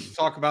 let's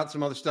talk about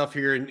some other stuff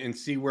here and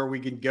see where we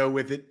can go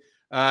with it.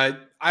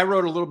 I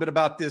wrote a little bit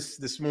about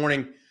this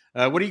morning.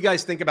 What do you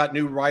guys think about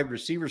new wide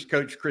receivers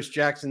coach Chris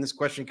Jackson? This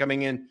question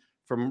coming in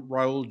from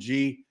Raul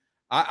G.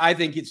 I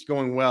think it's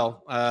going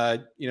well.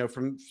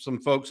 From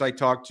some folks I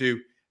talked to,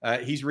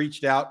 he's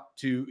reached out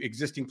to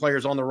existing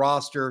players on the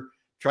roster,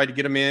 tried to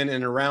get them in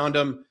and around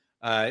them,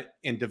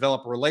 and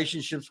develop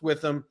relationships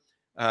with them.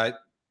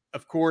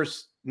 Of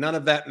course, none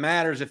of that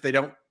matters if they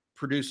don't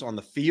produce on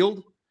the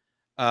field.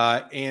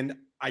 And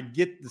I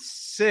get the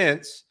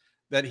sense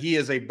that he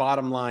is a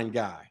bottom line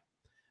guy.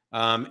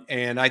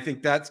 And I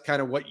think that's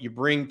kind of what you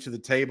bring to the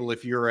table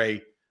if you're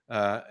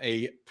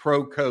a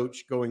pro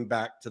coach going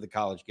back to the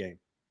college game.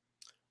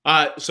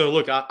 So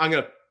look, I'm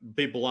going to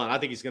be blunt. I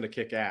think he's going to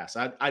kick ass.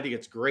 I think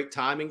it's great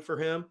timing for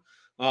him.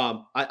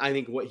 I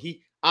think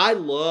I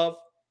love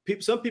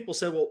people. Some people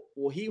said,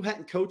 well, he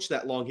hadn't coached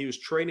that long. He was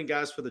training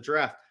guys for the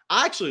draft.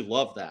 I actually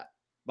love that,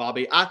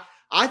 Bobby.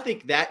 I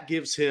think that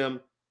gives him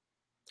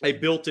a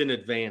built-in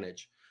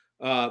advantage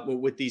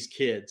with these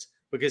kids,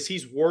 because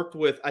he's worked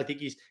with, I think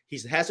he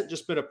hasn't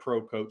just been a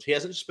pro coach. He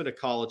hasn't just been a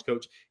college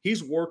coach.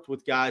 He's worked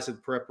with guys in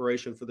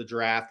preparation for the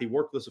draft. He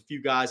worked with a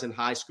few guys in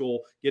high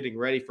school getting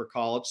ready for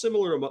college,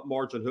 similar to what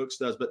Margin Hooks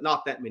does, but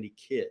not that many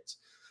kids.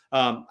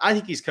 I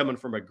think he's coming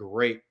from a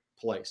great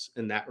place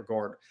in that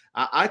regard.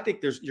 I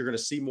think you're going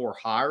to see more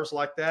hires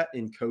like that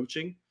in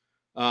coaching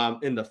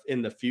in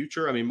the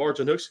future. I mean,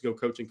 Margin Hooks could go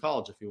coach in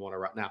college if you want to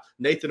right now.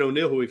 Nathan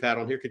O'Neill, who we've had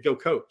on here, could go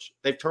coach.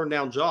 They've turned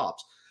down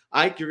jobs.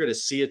 I think you're going to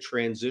see a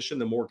transition,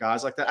 the more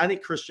guys like that. I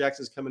think Chris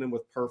Jackson's coming in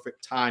with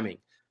perfect timing,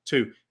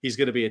 too. He's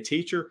going to be a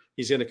teacher.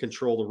 He's going to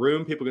control the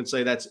room. People can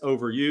say that's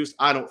overused.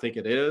 I don't think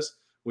it is.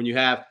 When you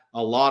have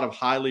a lot of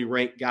highly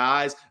ranked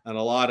guys and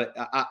a lot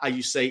of,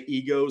 you say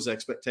egos,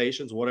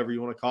 expectations, whatever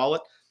you want to call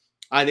it,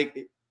 I think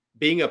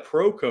being a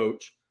pro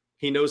coach,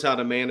 he knows how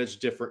to manage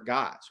different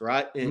guys,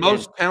 right?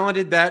 Most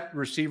talented that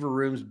receiver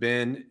room's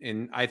been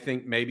in, I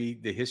think, maybe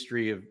the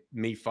history of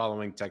me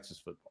following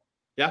Texas football.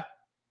 Yeah.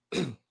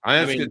 I'm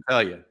just going to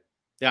tell you.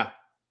 Yeah.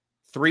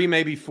 3,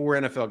 maybe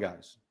 4 NFL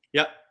guys.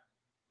 Yep.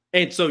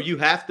 And so you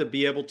have to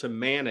be able to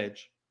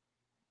manage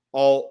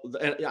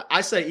and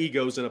I say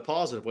egos in a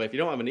positive way. If you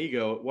don't have an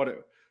ego,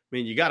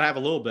 you got to have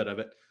a little bit of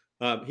it.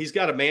 He's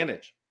got to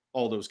manage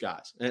all those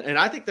guys. And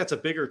I think that's a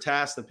bigger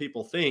task than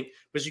people think,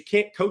 because you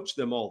can't coach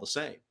them all the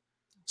same.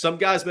 Some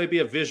guys may be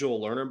a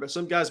visual learner, but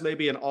some guys may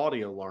be an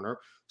audio learner.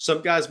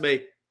 Some guys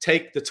may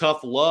take the tough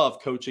love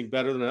coaching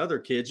better than other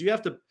kids. You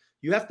have to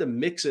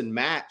mix and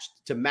match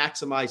to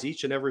maximize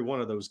each and every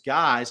one of those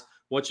guys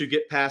once you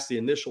get past the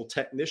initial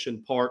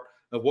technician part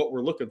of what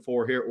we're looking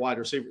for here at wide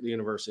receiver at the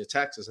University of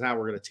Texas and how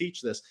we're going to teach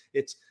this.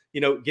 It's,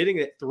 getting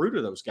it through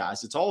to those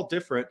guys. It's all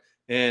different.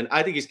 And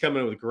I think he's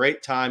coming in with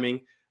great timing.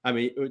 I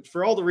mean,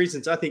 for all the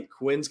reasons I think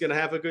Quinn's going to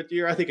have a good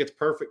year, I think it's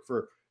perfect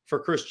for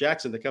Chris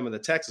Jackson to come in the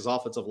Texas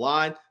offensive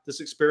line,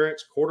 this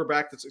experience,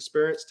 quarterback that's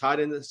experienced,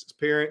 tight end this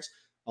experience.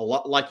 A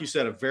lot, like you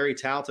said, a very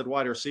talented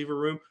wide receiver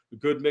room, a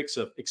good mix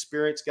of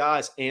experienced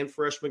guys and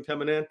freshmen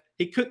coming in.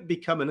 He couldn't be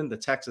coming into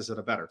Texas at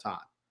a better time.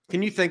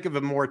 Can you think of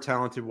a more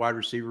talented wide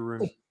receiver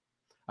room?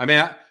 I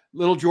mean,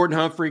 little Jordan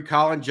Humphrey,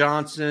 Colin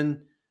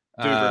Johnson,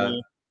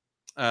 and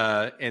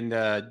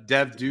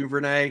Dev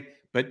Duvernay,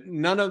 but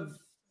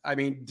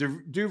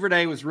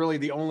Duvernay was really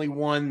the only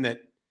one that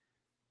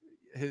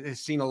has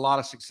seen a lot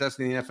of success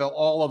in the NFL.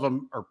 All of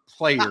them are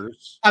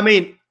players. I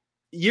mean,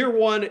 year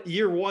one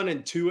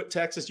and 2 at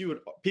Texas,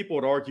 people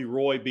would argue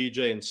Roy,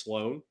 BJ, and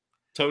Sloan,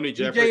 Tony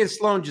Jeffrey. BJ and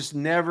Sloan just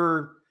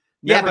never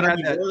but had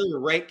that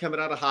rank coming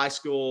out of high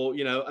school.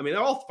 They're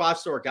all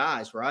 5-star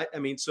guys, right? I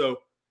mean, so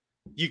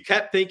you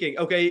kept thinking,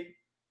 okay,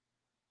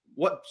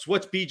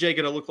 what's BJ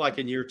going to look like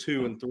in year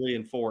 2 and 3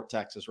 and 4 at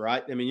Texas,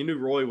 right? I mean, you knew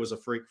Roy was a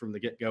freak from the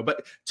get-go,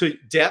 but to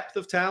depth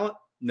of talent,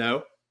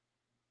 no.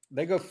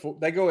 They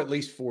go at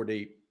least 4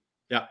 deep.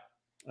 Yeah.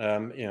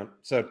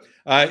 So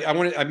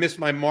I missed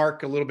my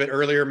mark a little bit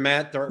earlier.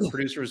 Matt, our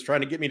producer, was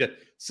trying to get me to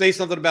say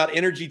something about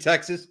Energy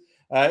Texas.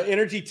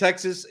 Energy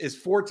Texas is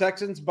for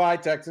Texans by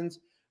Texans.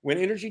 When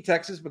Energy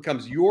Texas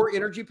becomes your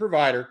energy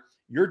provider,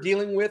 you're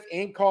dealing with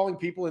and calling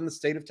people in the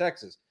state of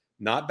Texas,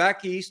 not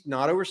back east,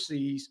 not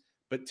overseas,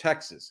 but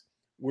Texas.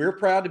 We're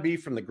proud to be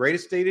from the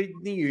greatest state in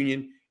the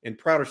union, and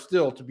prouder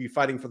still to be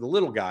fighting for the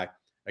little guy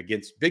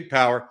against big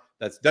power.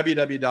 That's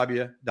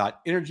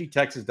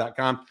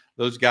www.energytexas.com.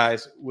 Those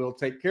guys will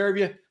take care of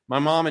you. My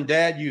mom and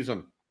dad use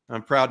them,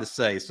 I'm proud to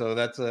say. So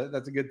that's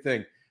a good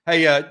thing.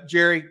 Hey,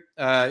 Jerry,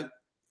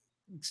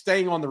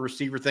 staying on the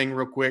receiver thing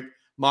real quick.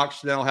 Mock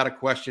Chanel had a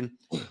question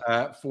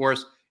for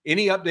us.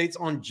 any updates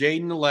on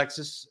Jaden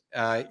Alexis?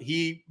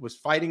 He was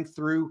fighting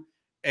through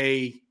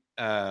a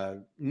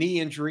knee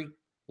injury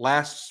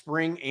last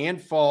spring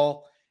and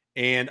fall,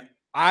 and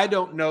I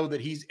don't know that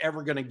he's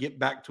ever going to get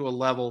back to a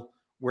level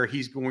where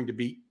he's going to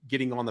be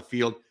getting on the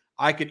field.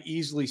 I could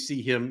easily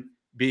see him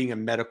being a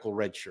medical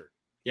redshirt.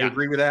 You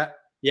agree with that?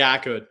 Yeah, I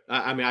could.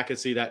 I mean, I could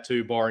see that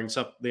too, barring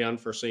the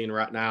unforeseen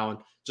right now, and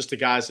just the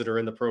guys that are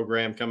in the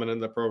program, coming in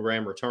the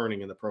program,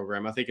 returning in the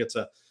program. I think it's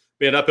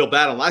be an uphill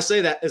battle. And I say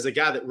that as a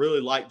guy that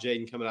really liked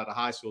Jaden coming out of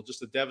high school.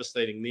 Just a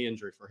devastating knee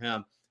injury for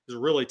him. He's a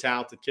really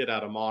talented kid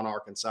out of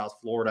Monarch in South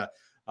Florida.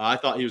 I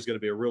thought he was going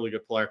to be a really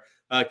good player.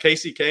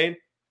 Casey Kane,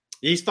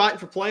 he's fighting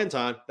for playing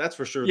time. That's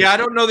for sure. Yeah, I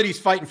don't know that he's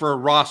fighting for a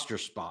roster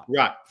spot.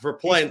 Right, for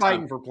playing he's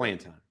fighting for playing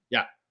time.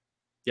 Yeah.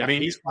 I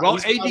mean, he's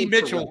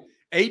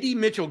AD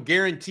Mitchell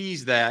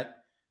guarantees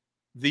that.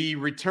 The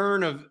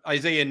return of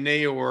Isaiah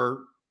Neyor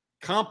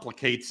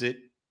complicates it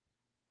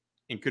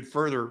and could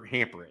further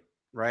hamper it,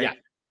 right? Yeah,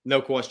 no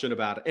question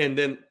about it. And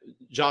then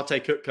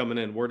Jonte Cook coming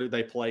in, where did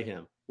they play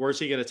him? Where's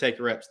he going to take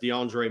reps?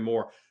 DeAndre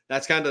Moore.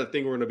 That's kind of the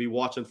thing we're going to be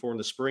watching for in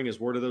the spring is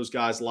where do those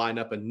guys line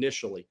up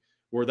initially?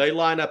 Where they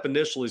line up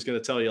initially is going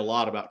to tell you a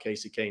lot about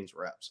Casey Kane's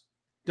reps.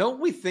 Don't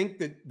we think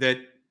that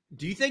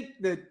do you think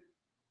that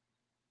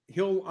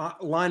he'll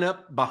line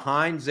up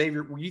behind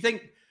Xavier? Do you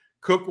think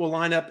Cook will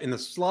line up in the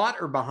slot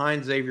or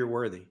behind Xavier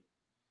Worthy?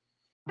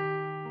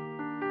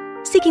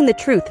 Seeking the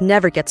truth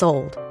never gets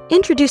old.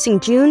 Introducing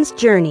June's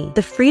Journey,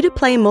 the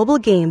free-to-play mobile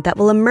game that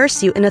will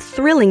immerse you in a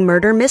thrilling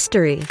murder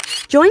mystery.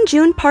 Join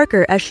June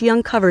Parker as she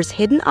uncovers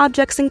hidden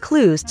objects and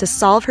clues to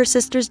solve her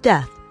sister's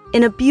death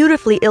in a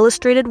beautifully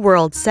illustrated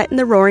world set in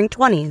the Roaring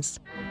 '20s.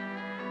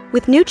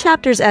 With new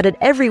chapters added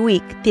every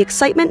week, the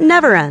excitement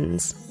never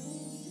ends.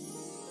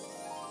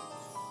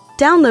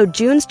 Download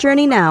June's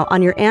Journey now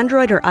on your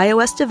Android or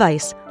iOS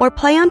device or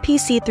play on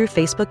PC through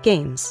Facebook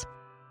Games.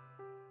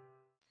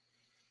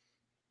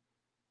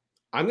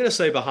 I'm going to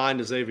say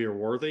behind Xavier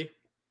Worthy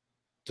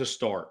to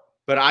start,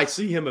 but I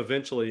see him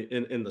eventually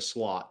in the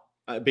slot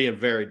being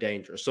very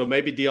dangerous. So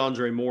maybe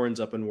DeAndre Moore ends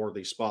up in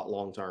Worthy's spot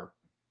long term.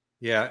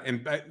 Yeah,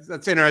 and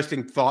that's an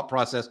interesting thought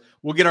process.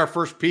 We'll get our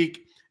first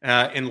peek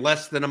in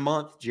less than a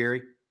month,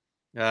 Jerry.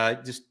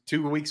 Just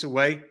 2 weeks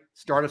away,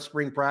 start of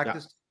spring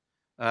practice.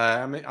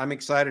 Yeah. I'm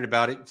excited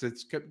about it.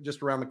 It's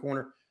just around the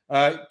corner.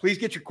 Please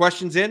get your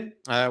questions in.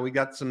 We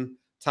got some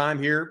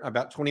time here,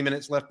 about 20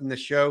 minutes left in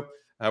this show.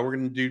 We're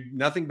going to do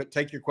nothing but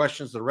take your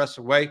questions the rest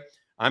of the way.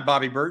 I'm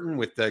Bobby Burton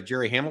with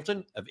Jerry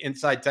Hamilton of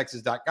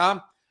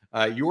InsideTexas.com,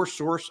 your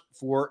source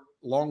for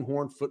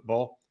Longhorn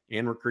football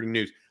and recruiting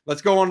news.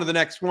 Let's go on to the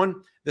next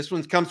one. This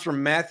one comes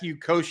from Matthew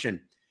Koshin.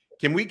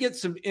 Can we get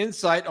some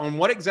insight on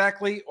what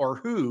exactly or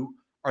who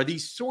are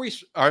these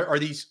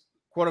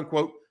quote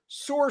unquote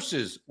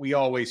sources we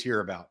always hear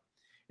about?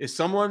 Is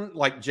someone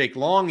like Jake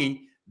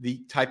Longy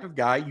the type of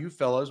guy you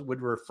fellows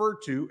would refer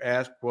to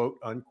as quote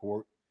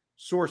unquote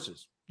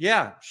sources?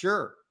 Yeah,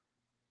 sure.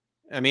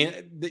 I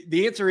mean,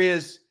 the answer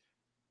is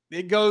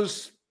it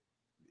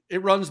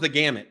runs the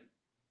gamut.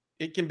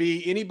 It can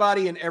be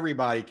anybody and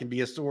everybody can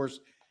be a source.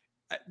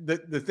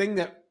 The thing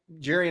that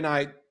Jerry and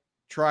I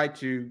try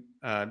to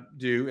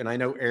do, and I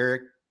know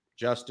Eric,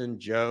 Justin,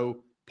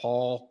 Joe,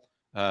 Paul,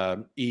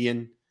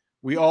 Ian,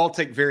 we all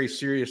take very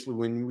seriously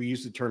when we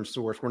use the term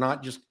source. We're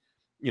not just,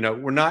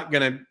 we're not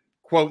going to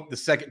quote the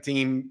second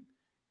team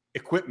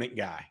equipment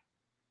guy,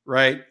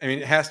 right? I mean,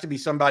 it has to be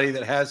somebody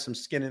that has some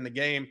skin in the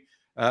game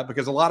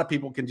because a lot of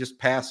people can just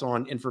pass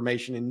on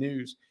information and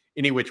news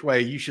any which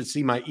way. You should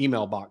see my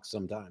email box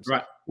sometimes,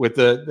 right? With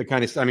the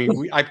kind of, I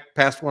mean, I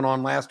passed one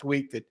on last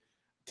week that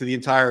to the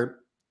entire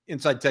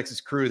Inside Texas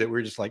crew that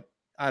we're just like,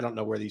 I don't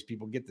know where these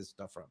people get this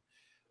stuff from.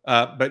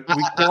 But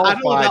we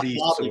qualify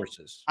these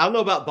sources. I don't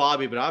know about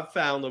Bobby, but I've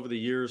found over the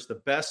years the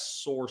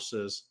best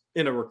sources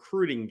in a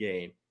recruiting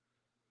game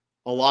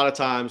a lot of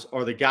times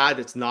are the guy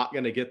that's not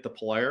going to get the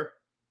player,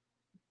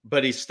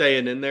 but he's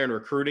staying in there and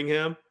recruiting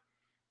him.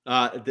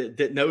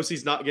 That knows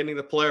he's not getting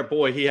the player.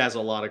 Boy, he has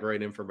a lot of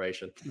great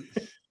information.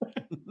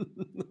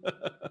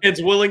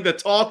 It's willing to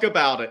talk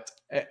about it.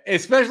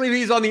 Especially if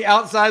he's on the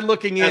outside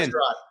looking in. That's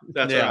right.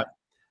 That's right.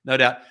 No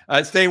doubt.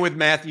 Staying with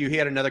Matthew, he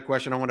had another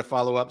question I want to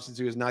follow up since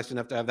he was nice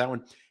enough to have that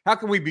one. How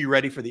can we be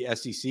ready for the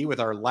SEC with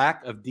our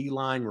lack of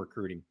D-line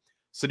recruiting?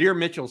 Sydir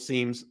Mitchell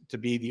seems to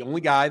be the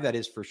only guy that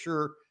is for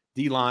sure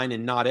D-line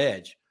and not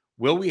edge.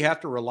 Will we have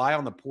to rely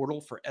on the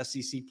portal for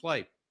SEC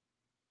play?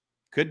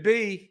 Could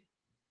be.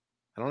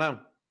 I don't know.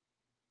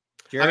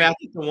 Jerry? I mean,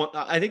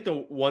 I think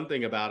the one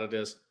thing about it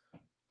is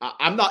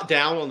I'm not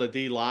down on the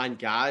D-line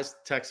guys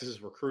Texas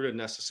has recruited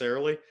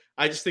necessarily.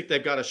 I just think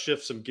they've got to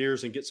shift some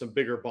gears and get some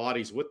bigger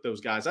bodies with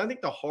those guys. I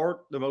think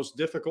the most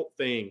difficult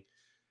thing,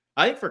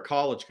 I think for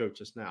college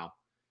coaches now,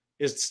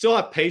 is to still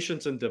have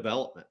patience and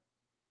development.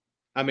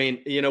 I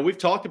mean, we've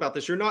talked about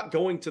this. You're not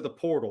going to the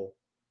portal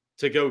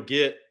to go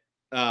get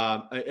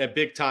a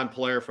big-time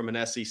player from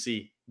an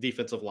SEC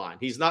defensive line.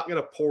 He's not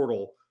going to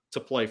portal to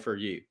play for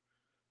you.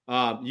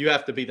 You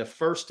have to be the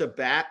first to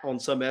bat on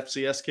some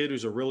FCS kid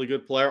who's a really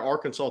good player.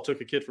 Arkansas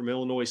took a kid from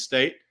Illinois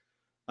State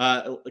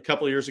a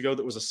couple of years ago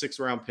that was a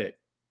 6th-round pick.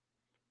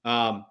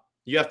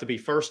 You have to be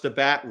first to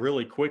bat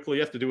really quickly.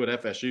 You have to do what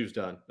FSU's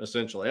done,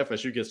 essentially.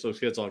 FSU gets those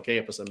kids on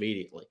campus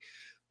immediately.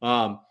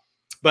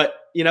 But,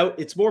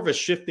 it's more of a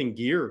shifting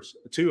gears,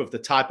 too, of the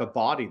type of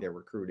body they're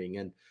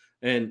recruiting.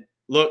 And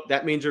look,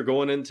 that means you're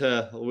going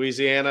into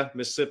Louisiana,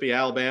 Mississippi,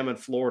 Alabama, and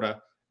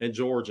Florida, and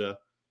Georgia,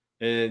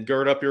 and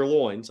gird up your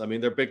loins. I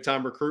mean, they're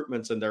big-time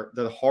recruitments, and they're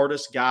the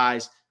hardest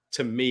guys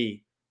to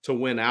me to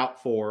win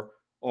out for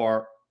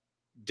are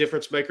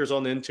difference makers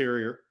on the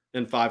interior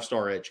and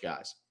 5-star edge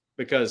guys,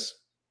 because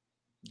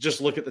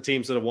just look at the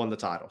teams that have won the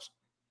titles.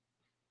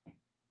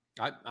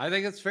 I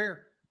think it's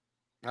fair.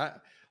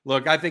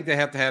 Look, I think they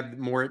have to have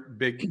more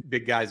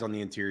big guys on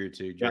the interior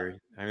too, Jerry.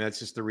 Yeah. I mean, that's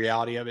just the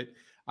reality of it.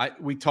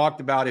 We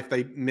talked about if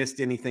they missed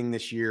anything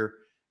this year,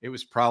 it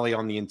was probably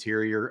on the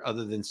interior.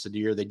 Other than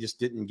Sadir, they just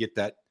didn't get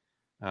that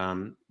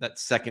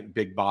second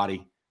big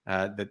body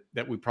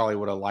that we probably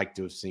would have liked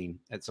to have seen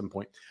at some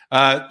point.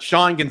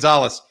 Sean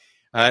Gonzalez,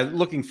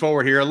 looking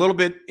forward here a little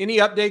bit. Any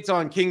updates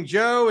on King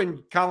Joe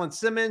and Colin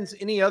Simmons?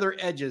 Any other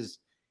edges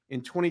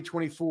in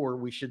 2024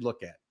 we should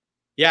look at?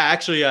 Yeah, I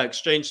actually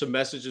exchanged some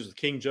messages with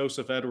King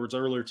Joseph Edwards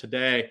earlier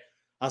today.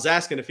 I was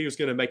asking if he was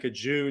going to make a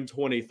June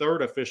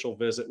 23rd official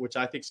visit, which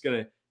I think is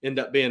going to end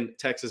up being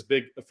Texas'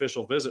 big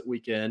official visit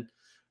weekend.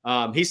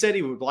 He said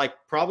he would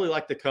probably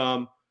like to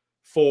come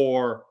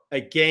for a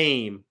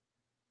game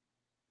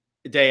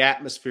day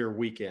atmosphere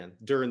weekend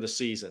during the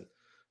season.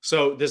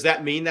 So does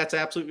that mean that's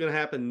absolutely going to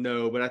happen?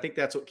 No, but I think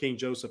that's what King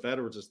Joseph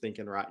Edwards is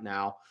thinking right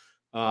now.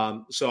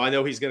 So I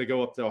know he's going to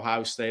go up to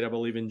Ohio State, I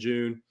believe, in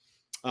June.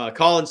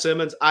 Colin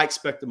Simmons, I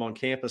expect him on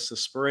campus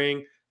this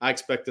spring. I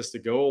expect this to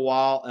go a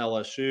while.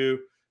 LSU,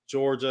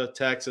 Georgia,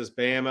 Texas,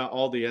 Bama,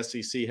 all the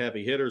SEC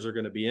heavy hitters are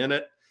going to be in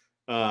it.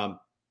 And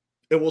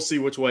we'll see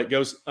which way it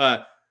goes.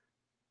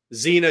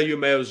 Zina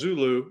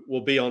Umeozulu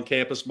will be on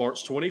campus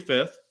March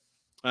 25th.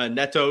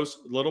 Neto's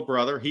little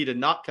brother. He did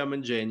not come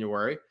in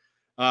January.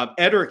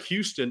 Edric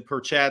Houston, per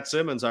Chad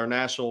Simmons, our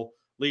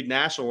lead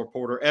national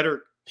reporter.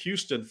 Edric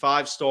Houston,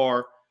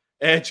 5-star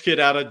edge kid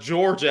out of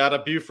Georgia, out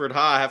of Buford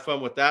High. Have fun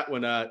with that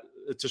one,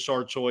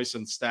 Tashard Choice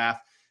and staff.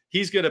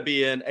 He's going to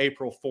be in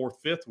April 4th,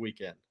 5th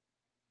weekend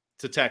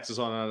to Texas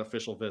on an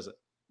official visit.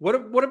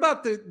 What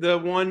about the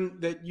one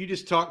that you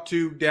just talked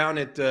to down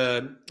at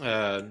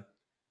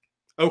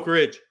Oak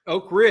Ridge?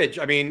 Oak Ridge.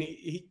 I mean,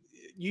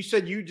 you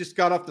said you just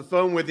got off the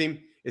phone with him.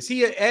 Is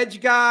he an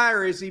edge guy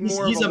or is he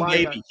more he's of a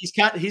maybe? He's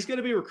going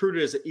to be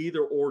recruited as an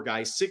either-or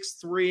guy.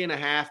 6'3" and a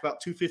half,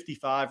 about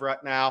 255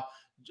 right now.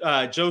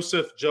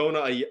 Joseph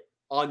Jonah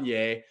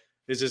Anye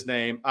is his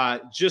name.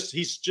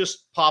 He's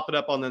just popping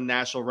up on the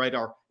national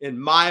radar. In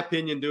my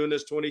opinion, doing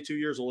this 22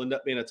 years will end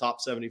up being a top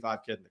 75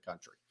 kid in the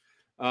country.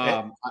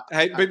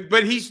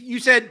 But you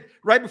said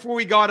right before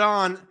we got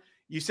on,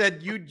 you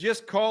said you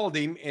just called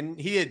him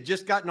and he had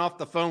just gotten off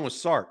the phone with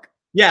Sark.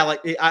 Yeah,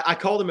 I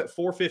called him at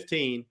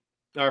 4:15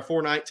 or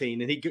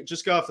 4:19, and he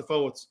just got off the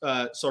phone with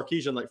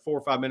Sarkisian 4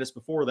 or 5 minutes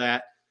before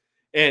that.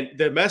 And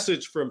the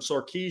message from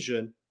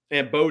Sarkisian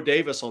and Bo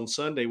Davis on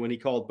Sunday when he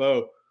called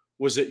Bo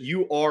was that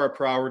you are a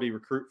priority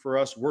recruit for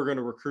us. We're going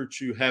to recruit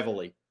you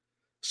heavily.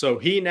 So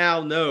he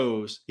now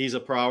knows he's a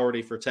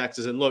priority for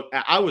Texas. And look,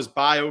 I was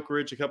by Oak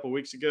Ridge a couple of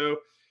weeks ago,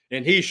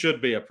 and he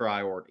should be a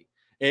priority.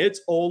 And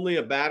it's only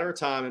a matter of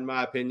time, in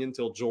my opinion,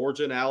 until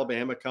Georgia and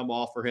Alabama come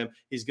offer him.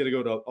 He's going to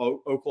go to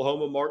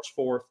Oklahoma March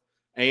 4th.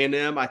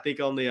 A&M, I think,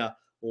 on the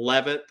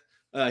 11th.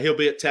 He'll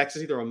be at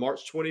Texas either on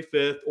March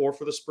 25th or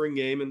for the spring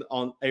game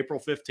on April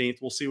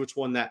 15th. We'll see which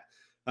one that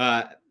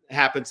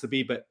happens to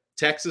be. But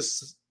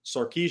Texas,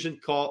 Sarkisian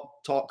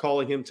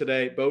calling him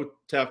today, Bo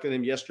talking to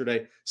him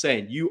yesterday,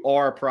 saying, you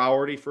are a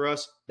priority for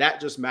us. That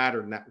just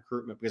mattered in that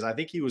recruitment because I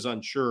think he was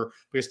unsure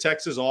because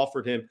Texas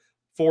offered him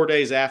 4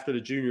 days after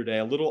the junior day,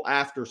 a little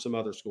after some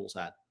other schools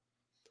had.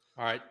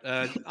 All right.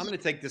 I'm going to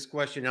take this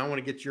question. I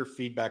want to get your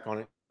feedback on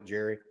it,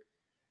 Jerry.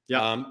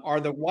 Yeah. Are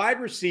the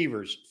wide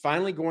receivers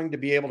finally going to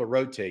be able to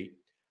rotate?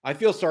 I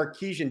feel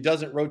Sarkisian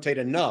doesn't rotate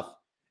enough,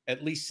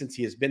 at least since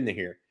he has been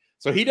here.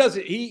 So he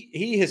doesn't.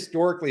 He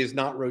historically has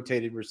not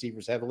rotated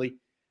receivers heavily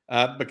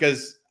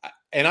because,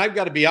 and I've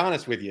got to be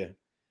honest with you,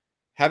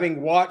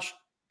 having watched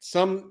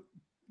some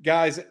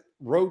guys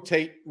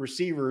rotate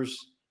receivers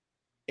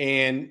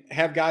and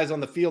have guys on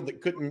the field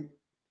that couldn't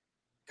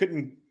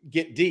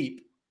get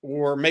deep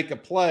or make a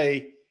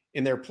play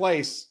in their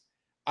place,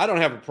 I don't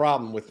have a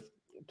problem with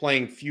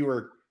playing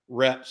fewer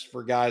reps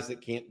for guys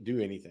that can't do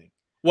anything.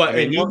 Well,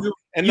 I mean,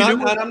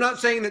 I'm not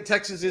saying that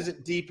Texas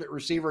isn't deep at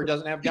receiver,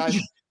 doesn't have guys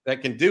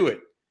that can do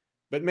it.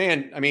 But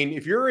man, I mean,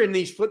 if you're in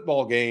these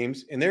football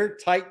games and they're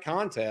tight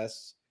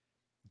contests,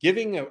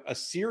 giving a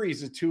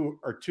series of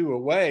two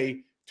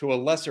away to a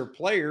lesser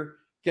player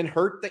can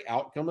hurt the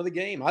outcome of the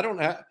game. I don't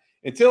have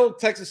until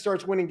Texas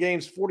starts winning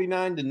games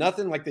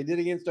 49-0 like they did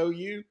against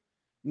OU.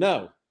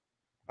 No.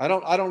 I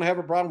don't have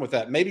a problem with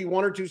that. Maybe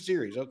 1 or 2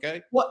 series,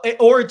 okay? Well,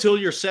 or until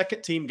your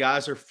second team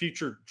guys are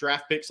future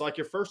draft picks like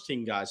your first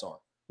team guys are,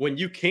 when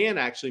you can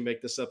actually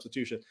make the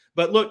substitution.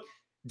 But look,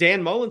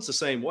 Dan Mullen's the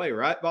same way,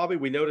 right, Bobby?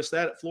 We noticed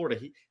that at Florida.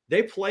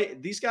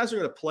 These guys are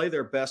going to play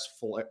their best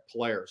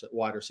players at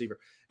wide receiver.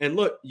 And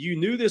look, you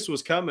knew this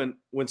was coming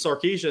when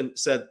Sarkisian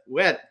said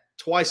we had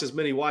twice as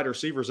many wide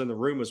receivers in the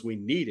room as we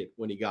needed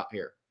when he got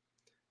here.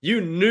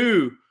 You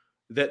knew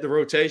that the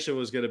rotation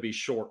was going to be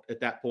short at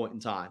that point in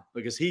time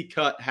because he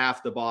cut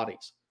half the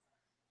bodies.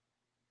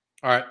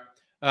 All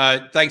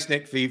right. Thanks,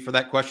 Nick V, for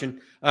that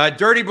question.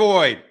 Dirty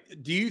Boy,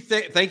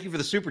 thank you for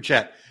the super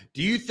chat.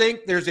 Do you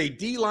think there's a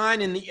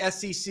D-line in the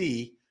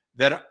SEC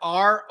that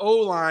our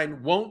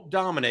O-line won't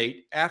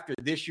dominate after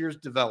this year's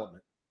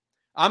development?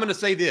 I'm going to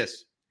say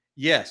this.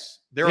 Yes,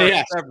 there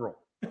are several.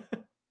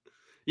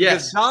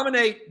 Yes.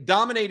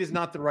 Dominate is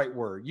not the right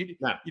word. You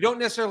don't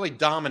necessarily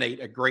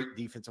dominate a great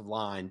defensive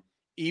line.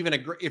 Even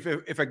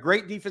if a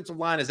great defensive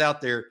line is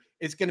out there,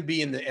 it's going to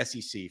be in the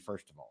SEC,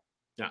 first of all.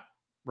 Yeah.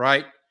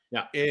 Right?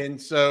 Yeah. And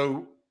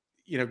so,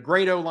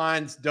 great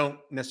O-lines don't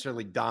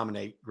necessarily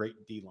dominate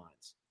great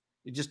D-lines.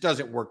 It just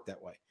doesn't work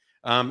that way.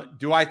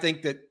 Do I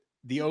think that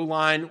the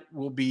O-line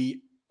will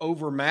be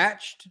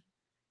overmatched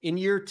in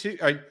year two,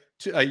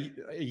 a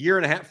year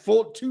and a half,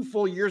 2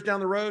 full years down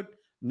the road?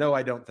 No,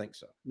 I don't think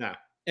so. No.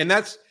 And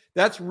that's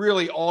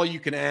really all you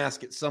can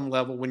ask at some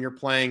level when you're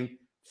playing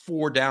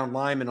 4 down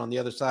linemen on the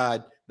other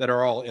side that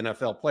are all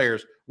NFL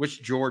players,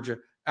 which Georgia,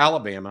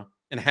 Alabama,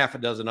 and half a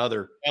dozen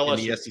other LSU,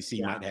 in the SEC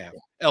might have.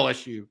 Yeah.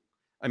 LSU.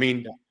 I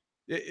mean,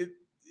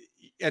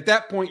 at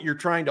that point, you're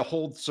trying to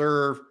hold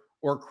serve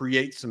or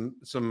create some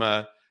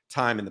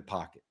time in the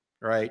pocket,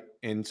 right?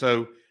 And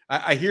so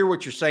I hear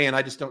what you're saying.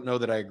 I just don't know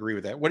that I agree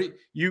with that. What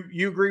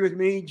you agree with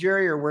me,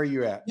 Jerry, or where are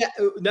you at? Yeah,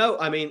 no.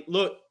 I mean,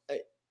 look,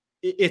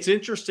 it's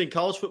interesting.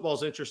 College football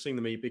is interesting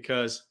to me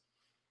because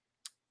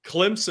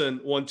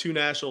Clemson won 2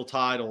 national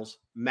titles,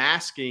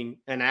 masking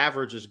an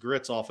average as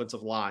Grit's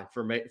offensive line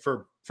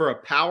for a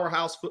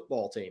powerhouse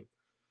football team.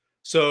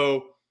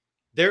 So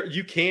there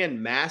you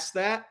can mask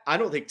that. I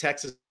don't think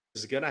Texas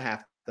is going to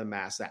have to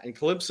mask that. And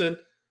Clemson,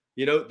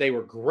 they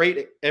were great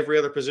at every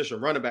other position: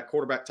 running back,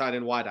 quarterback, tight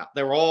end, wide out.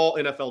 They were all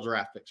NFL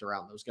draft picks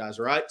around those guys,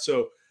 right?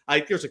 So I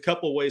think there's a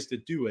couple of ways to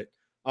do it.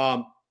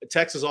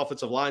 Texas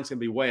offensive line is going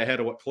to be way ahead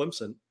of what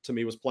Clemson, to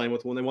me, was playing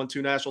with when they won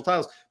 2 national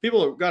titles.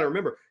 People have got to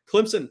remember,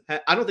 Clemson,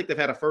 I don't think they've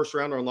had a first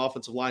rounder on the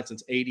offensive line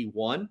since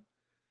 81.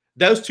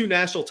 Those 2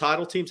 national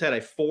title teams had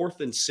a 4th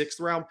and 6th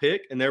round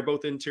pick, and they're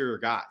both interior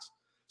guys.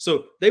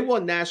 So they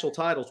won national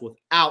titles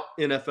without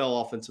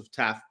NFL offensive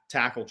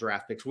tackle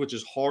draft picks, which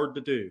is hard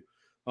to do.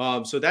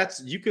 So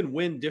you can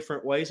win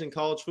different ways in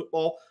college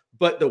football,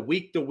 but the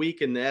week to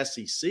week in the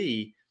SEC,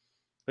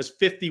 there's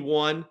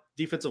 51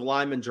 defensive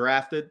linemen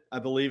drafted, I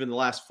believe, in the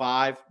last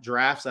 5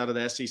 drafts out of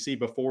the SEC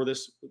before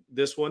this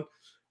one.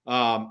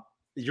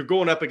 You're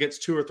going up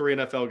against 2 or 3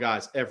 NFL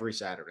guys every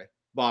Saturday,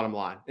 bottom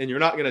line. And you're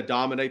not going to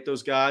dominate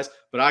those guys.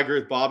 But I agree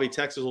with Bobby.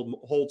 Texas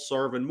will hold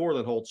serve and more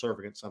than hold serve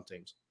against some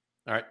teams.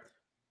 All right.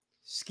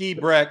 Ski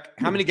Breck,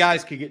 how many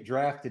guys could get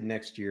drafted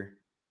next year?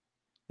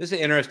 This is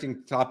an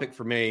interesting topic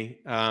for me.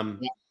 I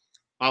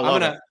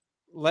love it.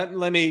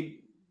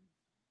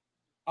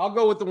 I'll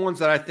go with the ones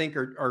that I think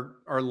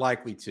are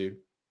likely to.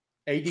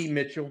 A.D.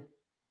 Mitchell.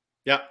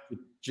 Yeah.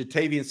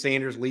 Jatavian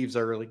Sanders leaves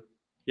early.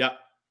 Yeah.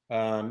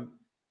 I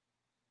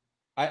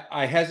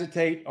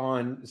hesitate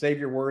on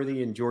Xavier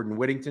Worthy and Jordan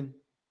Whittington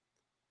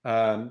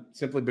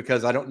simply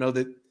because I don't know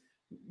that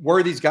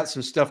Worthy's got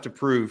some stuff to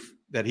prove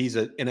that he's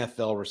an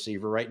NFL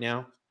receiver right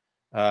now.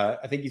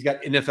 I think he's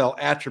got NFL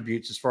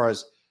attributes as far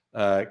as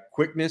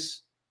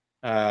quickness.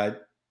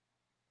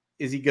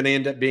 Is he going to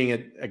end up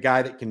being a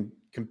guy that can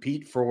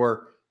compete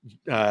for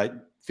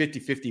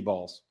 50-50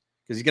 balls?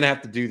 Because he's going to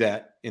have to do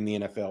that in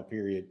the NFL,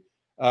 period.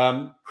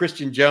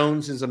 Christian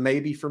Jones is a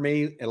maybe for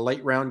me, a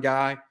late round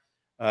guy.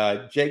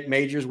 Jake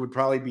Majors would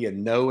probably be a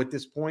no at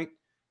this point.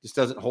 Just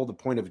doesn't hold the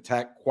point of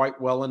attack quite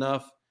well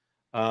enough.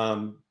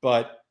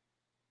 But,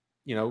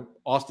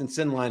 Austin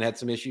Sinline had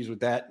some issues with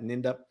that and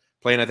ended up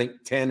playing, I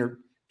think, 10 or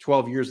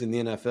 12 years in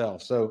the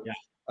NFL. So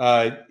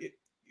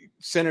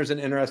center's an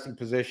interesting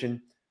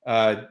position.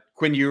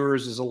 Quinn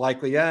Ewers is a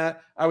likely, I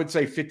would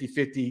say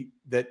 50-50,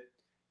 that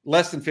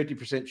less than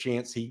 50%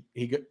 chance he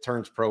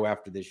turns pro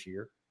after this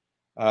year.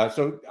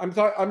 So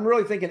I'm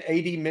really thinking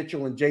A.D.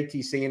 Mitchell and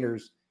J.T.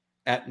 Sanders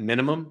at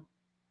minimum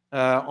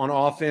on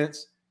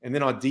offense. And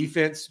then on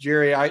defense,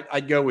 Jerry,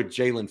 I'd go with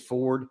Jalen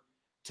Ford,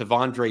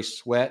 Tavondre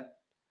Sweat.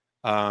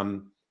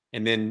 And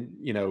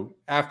then,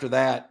 after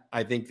that,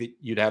 I think that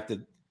you'd have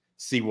to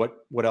see what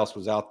else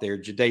was out there.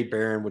 Jahdae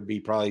Barron would be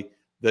probably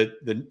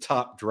the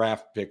top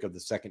draft pick of the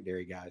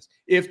secondary guys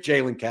if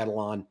Jalen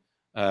Catalon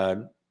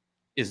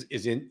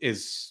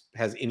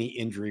has any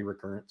injury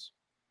recurrence.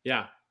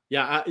 Yeah,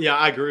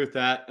 I agree with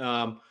that.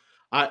 I'm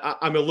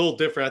a little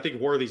different. I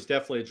think Worthy's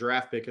definitely a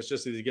draft pick. It's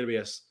just that he's going to be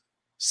a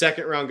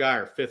 2nd round guy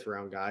or 5th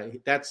round guy.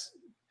 That's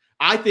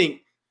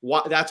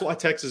why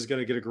Texas is going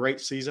to get a great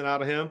season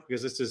out of him,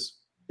 because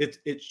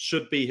it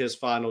should be his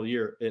final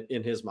year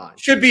in his mind.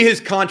 Should be his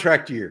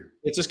contract year.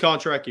 It's his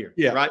contract year.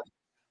 Yeah. Right.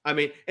 I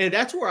mean, and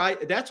that's where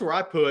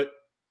I put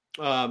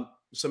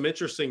some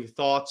interesting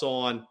thoughts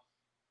on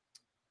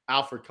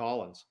Alfred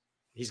Collins.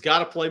 He's got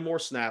to play more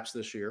snaps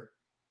this year.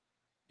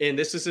 and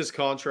this is his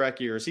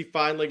contract year. Is he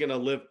finally going to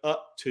live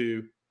up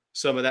to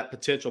some of that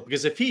potential?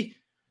 Because if he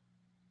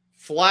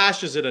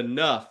flashes it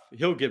enough,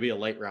 he'll give you a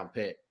late round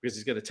pick because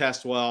he's going to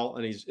test well,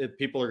 and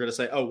people are going to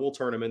say, "Oh, we'll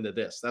turn him into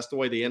this." That's the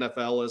way the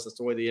NFL is. That's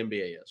the way the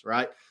NBA is,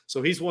 right?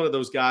 So he's one of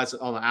those guys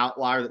on the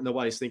outlier that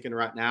nobody's thinking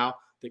right now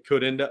that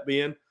could end up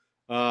being.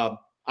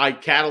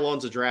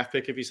 Catalon's a draft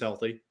pick if he's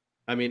healthy.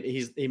 I mean,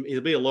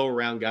 he'll be a lower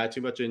round guy.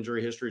 Too much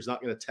injury history. He's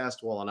not going to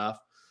test well enough.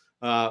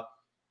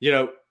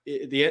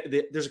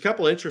 There's a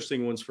couple of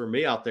interesting ones for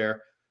me out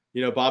there.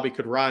 Bobby,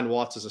 could Ryan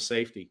Watts as a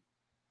safety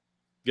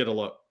get a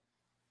look?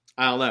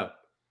 I don't know.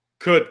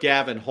 Could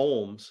Gavin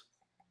Holmes,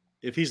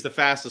 if he's the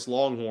fastest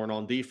Longhorn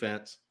on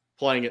defense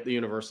playing at the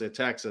University of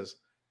Texas,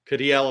 could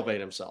he elevate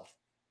himself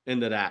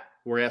into that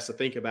where he has to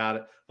think about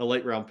it, a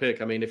late round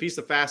pick? I mean, if he's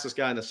the fastest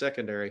guy in the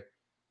secondary,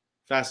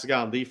 fastest guy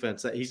on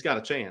defense, he's got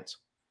a chance.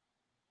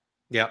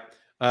 Yeah.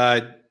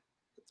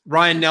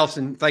 Ryan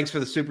Nelson, thanks for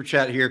the super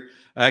chat here.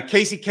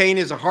 Casey Kane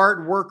is a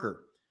hard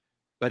worker,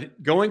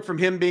 but going from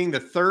him being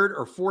the third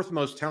or fourth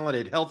most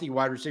talented healthy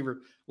wide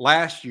receiver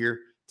last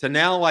year to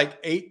now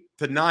like 8th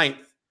to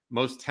 9th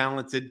most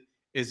talented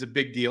is a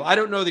big deal. I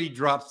don't know that he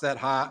drops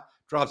that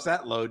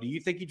low. Do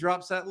you think he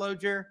drops that low,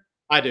 Jer?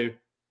 I do.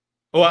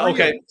 Well,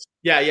 okay.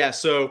 Yeah.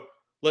 So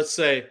let's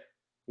say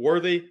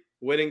Worthy,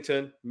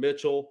 Whittington,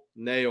 Mitchell,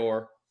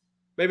 Nayor,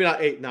 maybe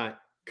not 8, 9.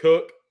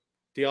 Cook,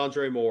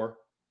 DeAndre Moore.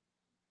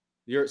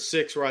 You're at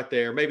 6 right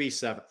there, maybe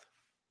 7th.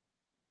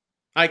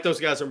 I think those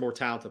guys are more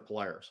talented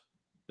players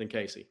than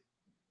Casey.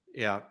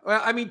 Yeah.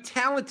 Well, I mean,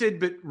 talented,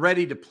 but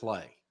ready to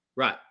play.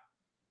 Right.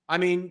 I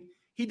mean,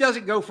 he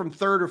doesn't go from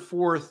 3rd or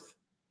 4th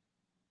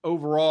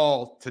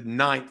overall to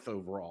 9th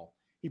overall.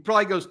 He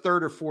probably goes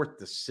 3rd or 4th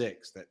to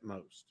 6th at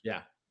most.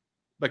 Yeah.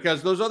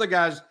 Because those other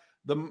guys,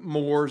 the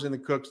Moores and the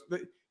Cooks,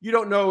 you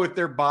don't know if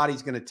their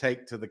body's going to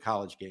take to the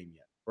college game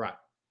yet. Right.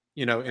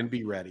 And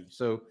be ready.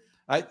 So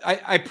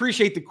I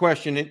appreciate the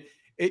question.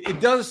 It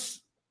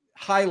does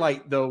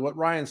highlight, though, what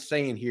Ryan's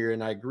saying here,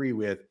 and I agree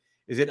with,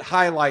 is it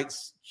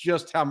highlights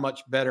just how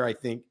much better I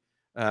think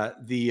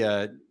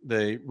the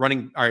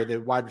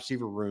wide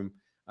receiver room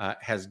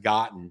has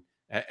gotten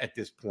at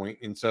this point.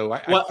 And so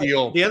I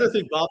feel the other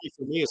thing, Bobby,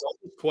 for me is all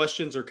these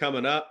questions are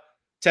coming up.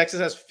 Texas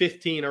has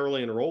 15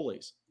 early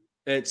enrollees.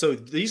 And so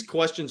these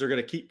questions are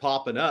going to keep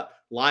popping up.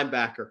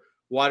 Linebacker,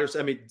 wide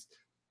receiver. I mean,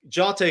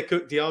 Jonte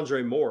Cook,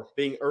 DeAndre Moore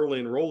being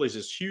early enrollees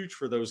is huge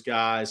for those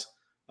guys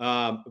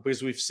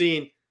because we've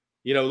seen,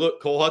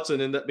 look, Cole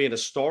Hudson ended up being a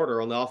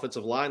starter on the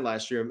offensive line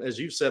last year. As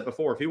you've said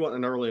before, if he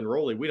wasn't an early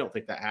enrollee, we don't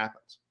think that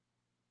happens.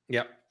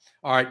 Yep.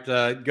 All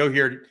right. Go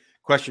here.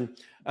 Question.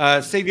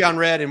 Savion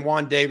Red and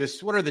Juan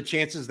Davis, what are the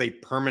chances they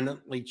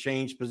permanently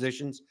change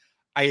positions?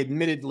 I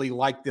admittedly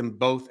like them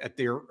both at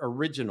their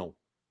original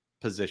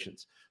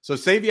positions. So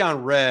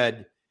Savion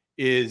Red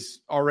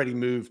is already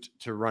moved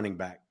to running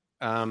back.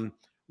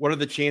 What are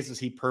the chances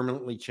he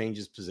permanently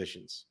changes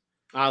positions?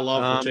 I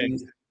love the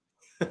chances.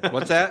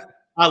 What's that?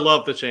 I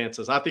love the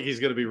chances. I think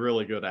he's going to be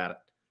really good at it.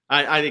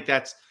 I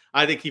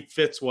think he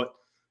fits what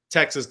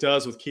Texas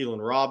does with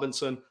Keelan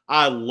Robinson.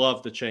 I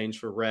love the change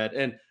for Red.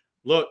 And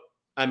look,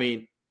 I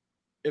mean,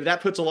 if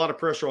that puts a lot of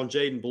pressure on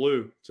Jaden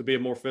Blue to be a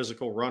more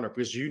physical runner,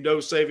 because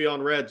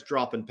Savion Red's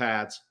dropping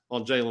pads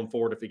on Jalen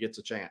Ford if he gets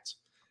a chance.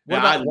 What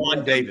about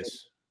Juan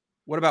Davis?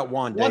 What about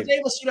Juan Davis? Juan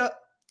Davis,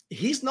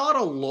 he's not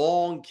a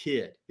long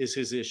kid is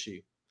his issue.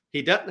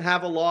 He doesn't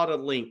have a lot of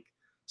length.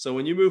 So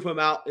when you move him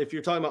out, if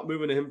you're talking about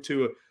moving him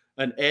to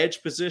an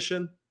edge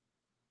position,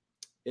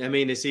 I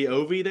mean, is he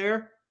Ovi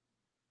there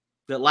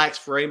that lacks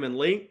frame and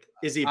length?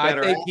 Is he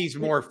better? I think he's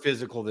more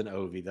physical than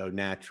Ovi, though,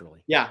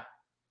 naturally. Yeah,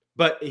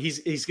 but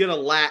he's going to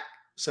lack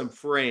some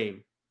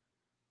frame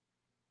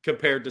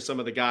compared to some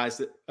of the guys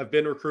that have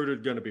been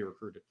recruited, going to be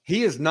recruited.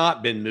 He has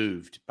not been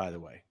moved, by the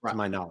way, to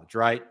my knowledge,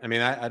 right? I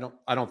mean, I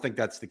don't think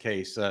that's the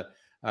case.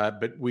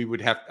 But we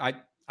would have.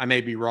 I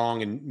may be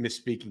wrong and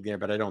misspeaking there,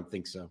 but I don't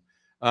think so.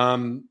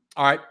 All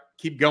right,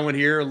 keep going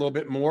here a little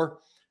bit more.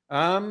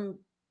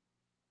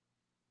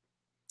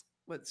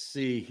 Let's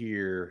see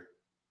here.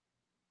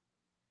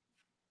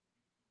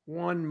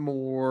 One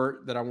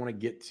more that I want to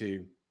get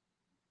to.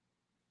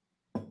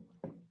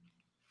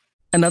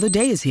 Another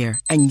day is here,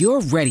 and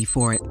you're ready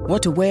for it.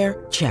 What to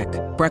wear? Check.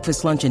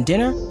 Breakfast, lunch, and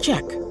dinner?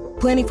 Check.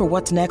 Planning for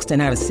what's next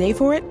and how to save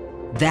for it?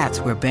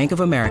 That's where Bank of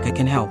America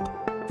can help.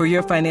 For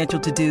your financial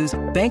to-dos,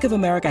 Bank of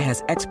America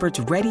has experts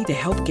ready to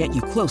help get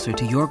you closer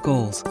to your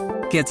goals.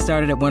 Get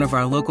started at one of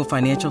our local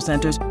financial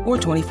centers or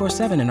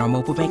 24/7 in our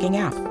mobile banking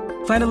app.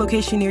 Find a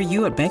location near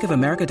you at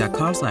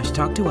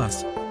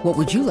bankofamerica.com/talktous. What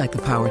would you like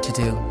the power to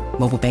do?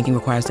 Mobile banking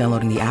requires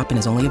downloading the app and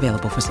is only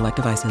available for select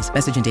devices.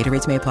 Message and data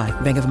rates may apply.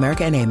 Bank of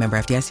America N.A., member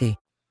FDIC.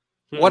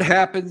 What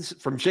happens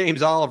from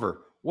James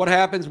Oliver? What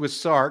happens with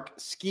Sark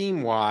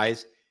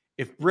scheme-wise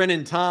if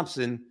Brennan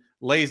Thompson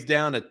lays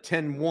down a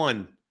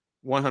 10-1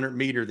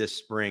 100-meter this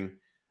spring?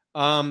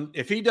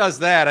 If he does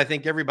that, I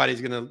think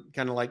everybody's going to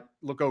kind of like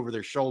look over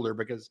their shoulder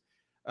because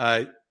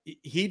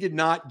he did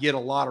not get a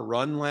lot of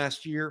run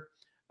last year.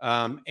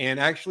 And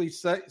actually,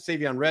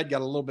 Savion Red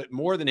got a little bit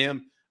more than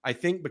him, I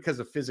think because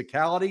of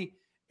physicality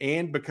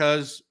and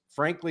because,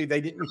 frankly,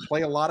 they didn't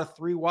play a lot of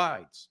three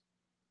wides.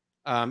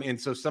 And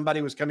so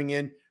somebody was coming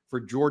in for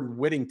Jordan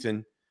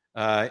Whittington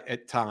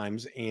at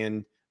times,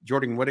 and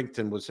Jordan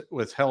Whittington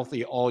was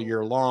healthy all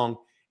year long.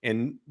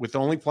 And with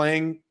only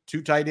playing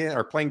two tight ends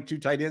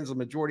the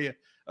majority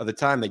of the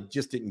time, they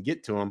just didn't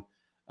get to him.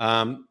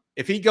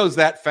 If he goes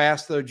that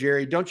fast, though,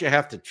 Jerry, don't you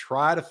have to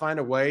try to find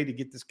a way to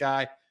get this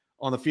guy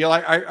on the field?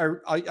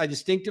 I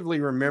distinctively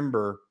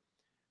remember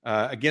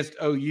against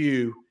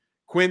OU,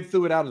 Quinn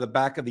threw it out of the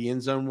back of the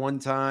end zone one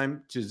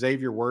time to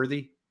Xavier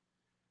Worthy.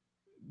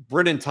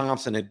 Brennan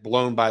Thompson had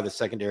blown by the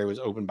secondary, was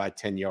open by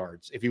 10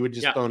 yards. If he would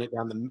just thrown it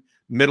down the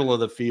middle of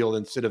the field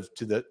instead of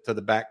to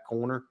the back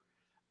corner.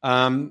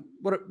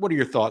 What are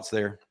your thoughts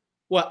there?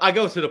 Well, I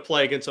go to the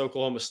play against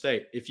Oklahoma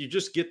State. If you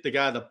just get the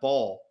guy the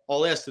ball,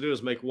 all he has to do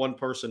is make one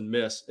person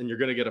miss, and you're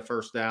going to get a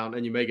first down,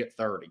 and you may get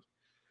 30.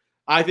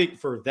 I think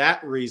for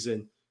that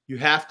reason, you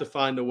have to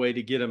find a way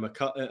to get him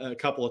a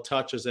couple of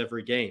touches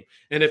every game.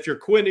 And if you're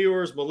Quinn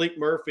Ewers, Malik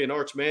Murphy, and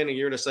Arch Manning,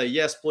 you're going to say,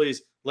 yes,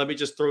 please, let me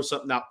just throw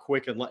something out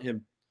quick and let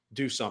him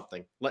do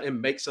something. Let him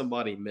make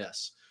somebody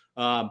miss.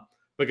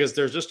 Because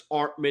there just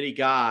aren't many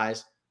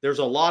guys. There's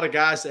a lot of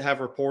guys that have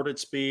reported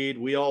speed.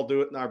 We all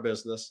do it in our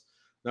business.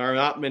 There are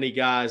not many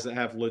guys that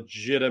have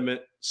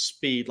legitimate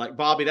speed. Like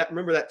Bobby,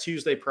 remember that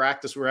Tuesday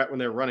practice we were at when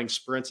they were running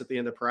sprints at the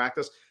end of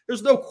practice?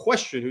 There's no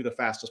question who the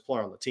fastest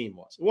player on the team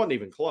was. It wasn't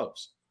even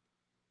close.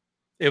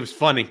 It was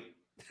funny.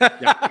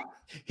 Yeah.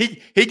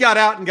 he got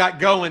out and got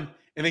going,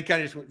 and then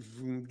kind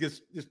of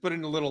just put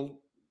in a little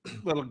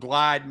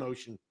glide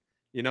motion.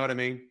 You know what I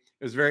mean?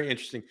 It was very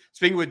interesting.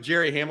 Speaking with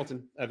Jerry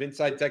Hamilton of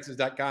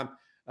InsideTexas.com,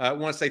 I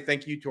want to say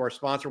thank you to our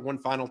sponsor one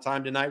final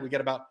time tonight. We got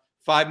about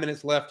 5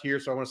 minutes left here,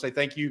 so I want to say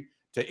thank you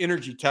to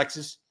Energy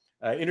Texas.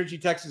 Energy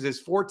Texas is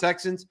for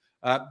Texans,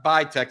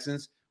 by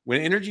Texans. When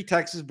Energy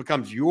Texas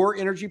becomes your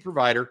energy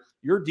provider,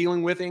 you're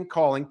dealing with and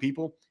calling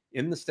people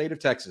in the state of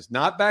Texas,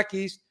 not back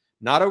east,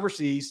 not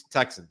overseas,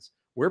 Texans.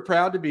 We're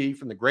proud to be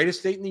from the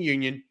greatest state in the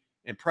union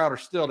and prouder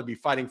still to be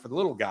fighting for the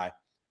little guy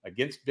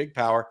against big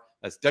power.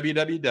 That's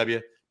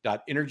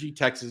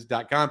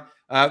www.energytexas.com.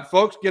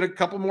 Folks, get a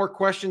couple more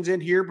questions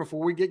in here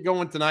before we get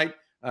going tonight.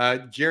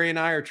 Jerry and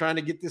I are trying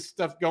to get this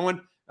stuff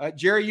going.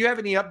 Jerry, you have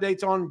any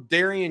updates on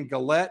Darian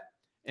Gillette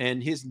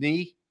and his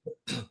knee?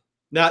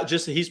 No,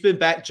 just he's been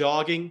back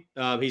jogging.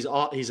 He's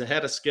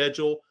ahead of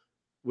schedule.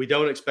 We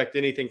don't expect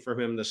anything from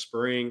him this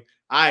spring.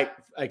 I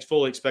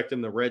fully expect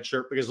him to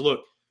redshirt because,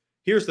 look,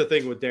 here's the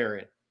thing with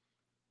Darian.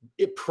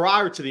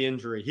 Prior to the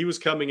injury, he was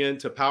coming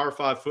into Power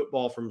 5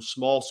 football from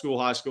small school,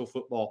 high school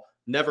football,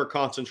 never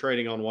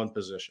concentrating on one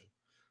position.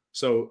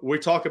 So we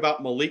talk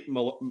about Malik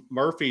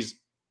Murphy's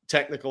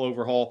technical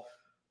overhaul.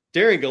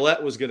 Darian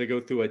Gillette was going to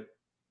go through a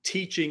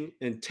teaching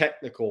and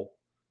technical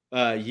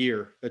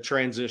year, a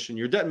transition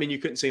year. Doesn't mean you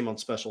couldn't see him on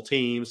special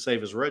teams,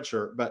 save his red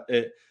shirt. But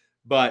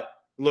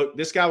look,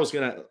 this guy was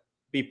going to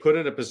be put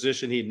in a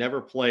position he'd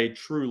never played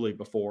truly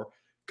before,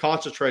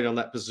 concentrate on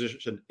that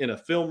position in a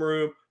film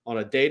room, on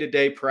a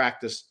day-to-day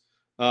practice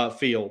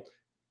field.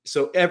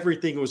 So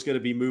everything was going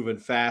to be moving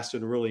fast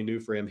and really new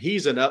for him.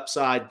 He's an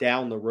upside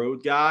down the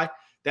road guy.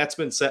 That's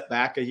been set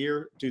back a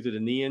year due to the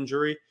knee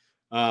injury.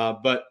 Now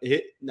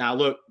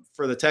look,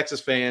 for the Texas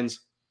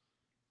fans,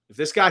 if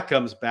this guy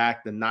comes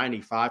back to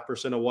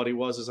 95% of what he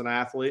was as an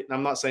athlete, and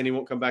I'm not saying he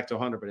won't come back to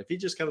 100, but if he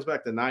just comes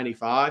back to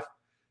 95,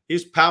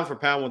 he's pound for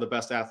pound one of the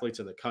best athletes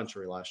in the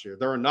country last year.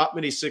 There are not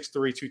many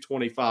 6'3",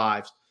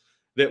 225s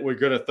that were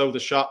going to throw the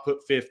shot,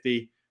 put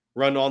 50,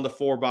 run on the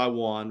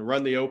 4x1,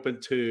 run the open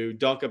 2,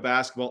 dunk a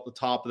basketball at the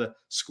top of the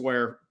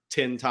square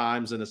 10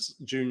 times in a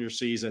junior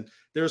season.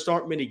 There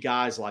aren't many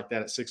guys like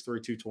that at 6'3",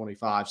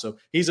 225. So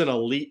he's an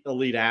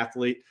elite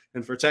athlete.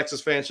 And for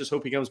Texas fans, just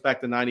hope he comes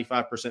back to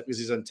 95% because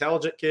he's an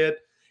intelligent kid.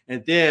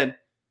 And then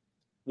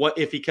what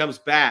if he comes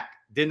back,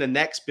 then the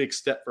next big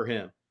step for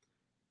him,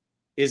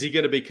 is he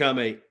going to become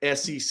a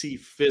SEC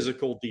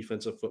physical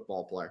defensive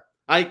football player?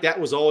 I think that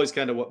was always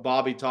kind of what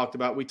Bobby talked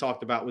about. We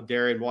talked about with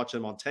Darian, watching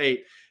him on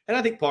tape. And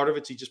I think part of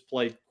it's he just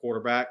played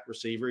quarterback,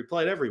 receiver. He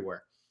played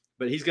everywhere.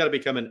 But he's got to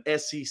become an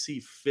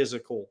SEC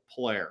physical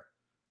player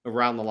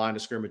around the line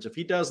of scrimmage. If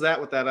he does that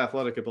with that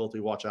athletic ability,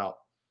 watch out.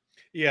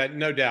 Yeah,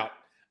 no doubt.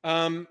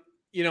 I'm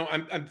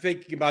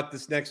thinking about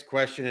this next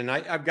question, and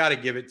I've got to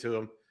give it to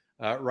him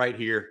right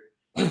here.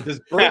 Does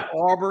Bert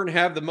Auburn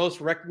have the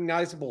most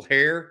recognizable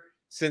hair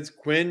since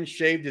Quinn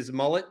shaved his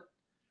mullet?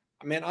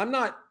 I mean, I'm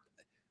not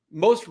 –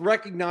 most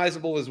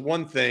recognizable is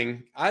one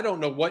thing. I don't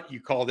know what you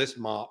call this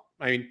mop.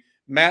 I mean,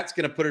 Matt's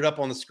going to put it up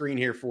on the screen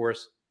here for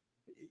us.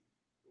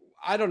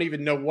 I don't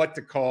even know what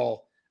to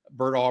call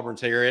Bert Auburn's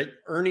hair.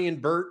 Ernie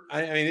and Bert,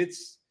 I mean,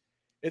 it's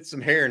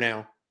some hair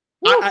now.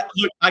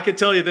 I can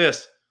tell you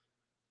this.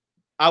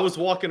 I was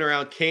walking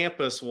around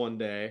campus one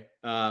day,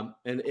 and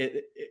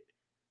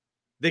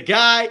the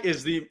guy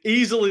is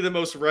easily the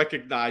most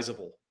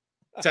recognizable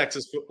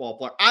Texas football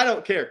player. I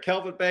don't care.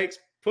 Kelvin Banks,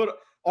 put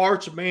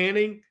Arch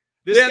Manning.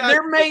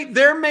 There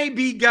may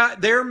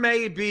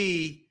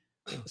be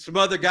some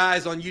other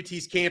guys on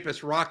UT's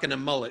campus rocking a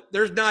mullet.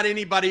 There's not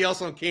anybody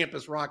else on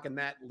campus rocking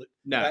that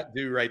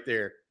dude right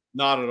there.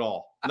 Not at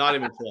all. Not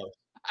even close.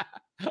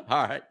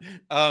 All right.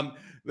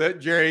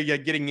 Jerry,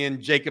 getting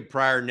in Jacob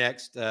Pryor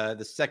next.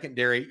 The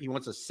secondary, he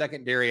wants a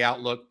secondary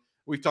outlook.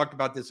 We've talked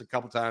about this a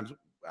couple times.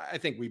 I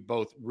think we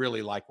both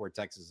really like where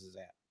Texas is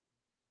at.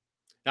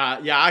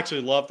 Yeah, I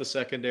actually love the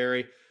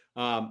secondary.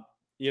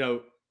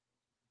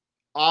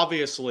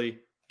 Obviously,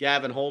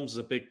 Gavin Holmes is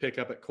a big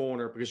pickup at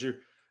corner because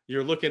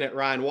you're looking at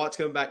Ryan Watts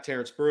coming back,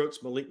 Terrence Brooks,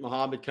 Malik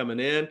Muhammad coming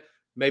in.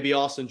 Maybe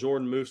Austin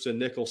Jordan moves to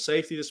nickel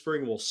safety this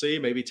spring. We'll see.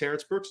 Maybe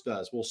Terrence Brooks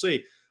does. We'll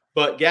see.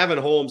 But Gavin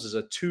Holmes is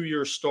a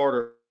 2-year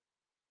starter.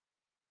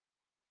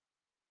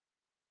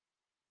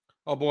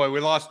 Oh, boy, we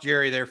lost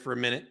Jerry there for a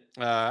minute.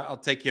 I'll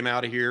take him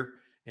out of here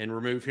and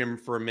remove him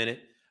for a minute.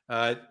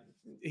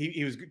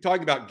 He was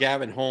talking about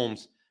Gavin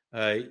Holmes,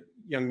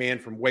 young man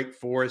from Wake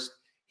Forest.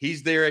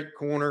 He's there at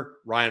corner.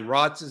 Ryan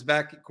Watts is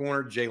back at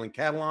corner. Jalen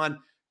Catalon,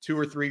 2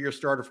 or 3 year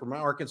starter from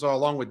Arkansas,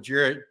 along with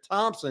Jared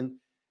Thompson,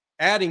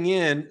 adding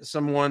in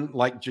someone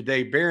like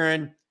Jahdae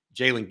Barron.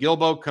 Jalen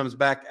Gilbo comes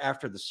back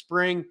after the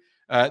spring.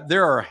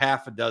 There are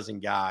half a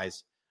dozen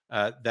guys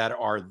that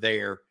are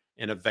there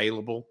and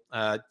available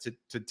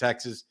to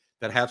Texas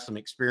that have some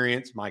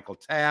experience. Michael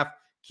Taft,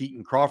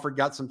 Keaton Crawford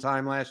got some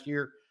time last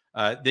year.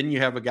 Then you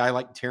have a guy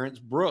like Terrence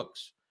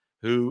Brooks,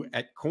 who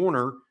at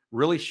corner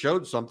really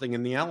showed something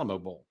in the Alamo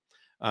Bowl.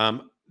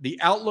 The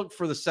outlook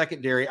for the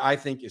secondary, I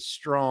think, is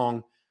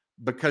strong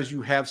because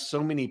you have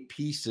so many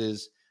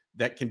pieces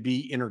that can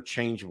be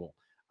interchangeable.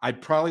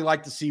 I'd probably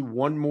like to see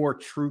one more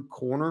true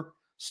corner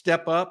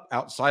step up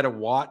outside of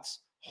Watts,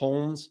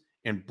 Holmes,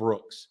 and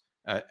Brooks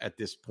at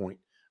this point.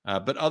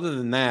 But other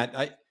than that,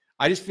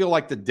 I just feel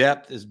like the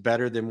depth is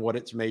better than what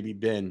it's maybe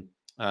been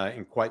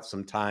in quite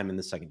some time in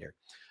the secondary.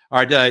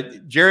 All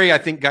right, Jerry, I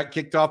think got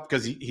kicked off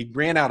because he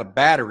ran out of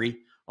battery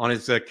on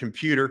his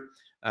computer.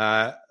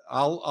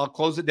 I'll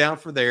close it down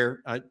for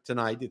there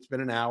tonight. It's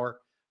been an hour.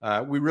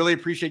 We really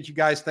appreciate you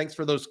guys. Thanks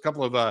for those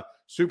couple of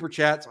super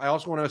chats. I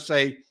also want to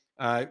say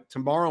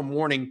tomorrow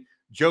morning,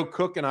 Joe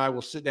Cook and I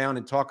will sit down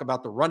and talk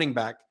about the running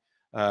back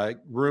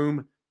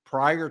room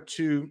prior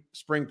to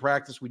spring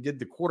practice. We did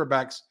the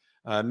quarterbacks.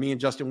 Me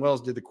and Justin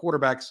Wells did the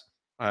quarterbacks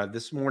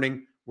this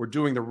morning. We're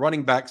doing the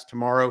running backs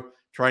tomorrow,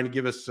 trying to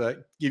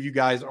give you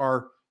guys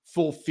our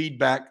full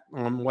feedback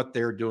on what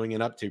they're doing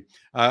and up to.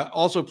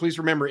 Also, please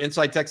remember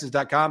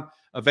InsideTexas.com,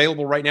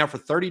 available right now for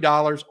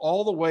 $30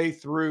 all the way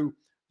through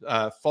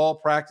fall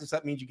practice.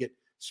 That means you get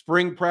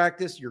spring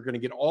practice. You're going to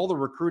get all the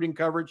recruiting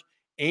coverage,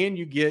 and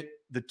you get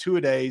the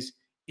two-a-days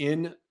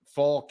in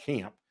fall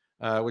camp,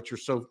 which are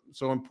so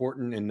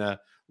important. And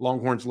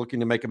Longhorns looking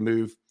to make a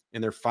move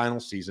in their final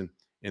season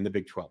in the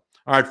Big 12.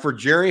 All right, for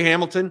Jerry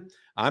Hamilton,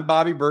 I'm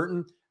Bobby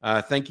Burton.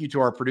 Thank you to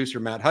our producer,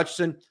 Matt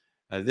Hutchison.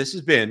 This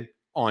has been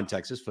On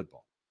Texas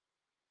Football.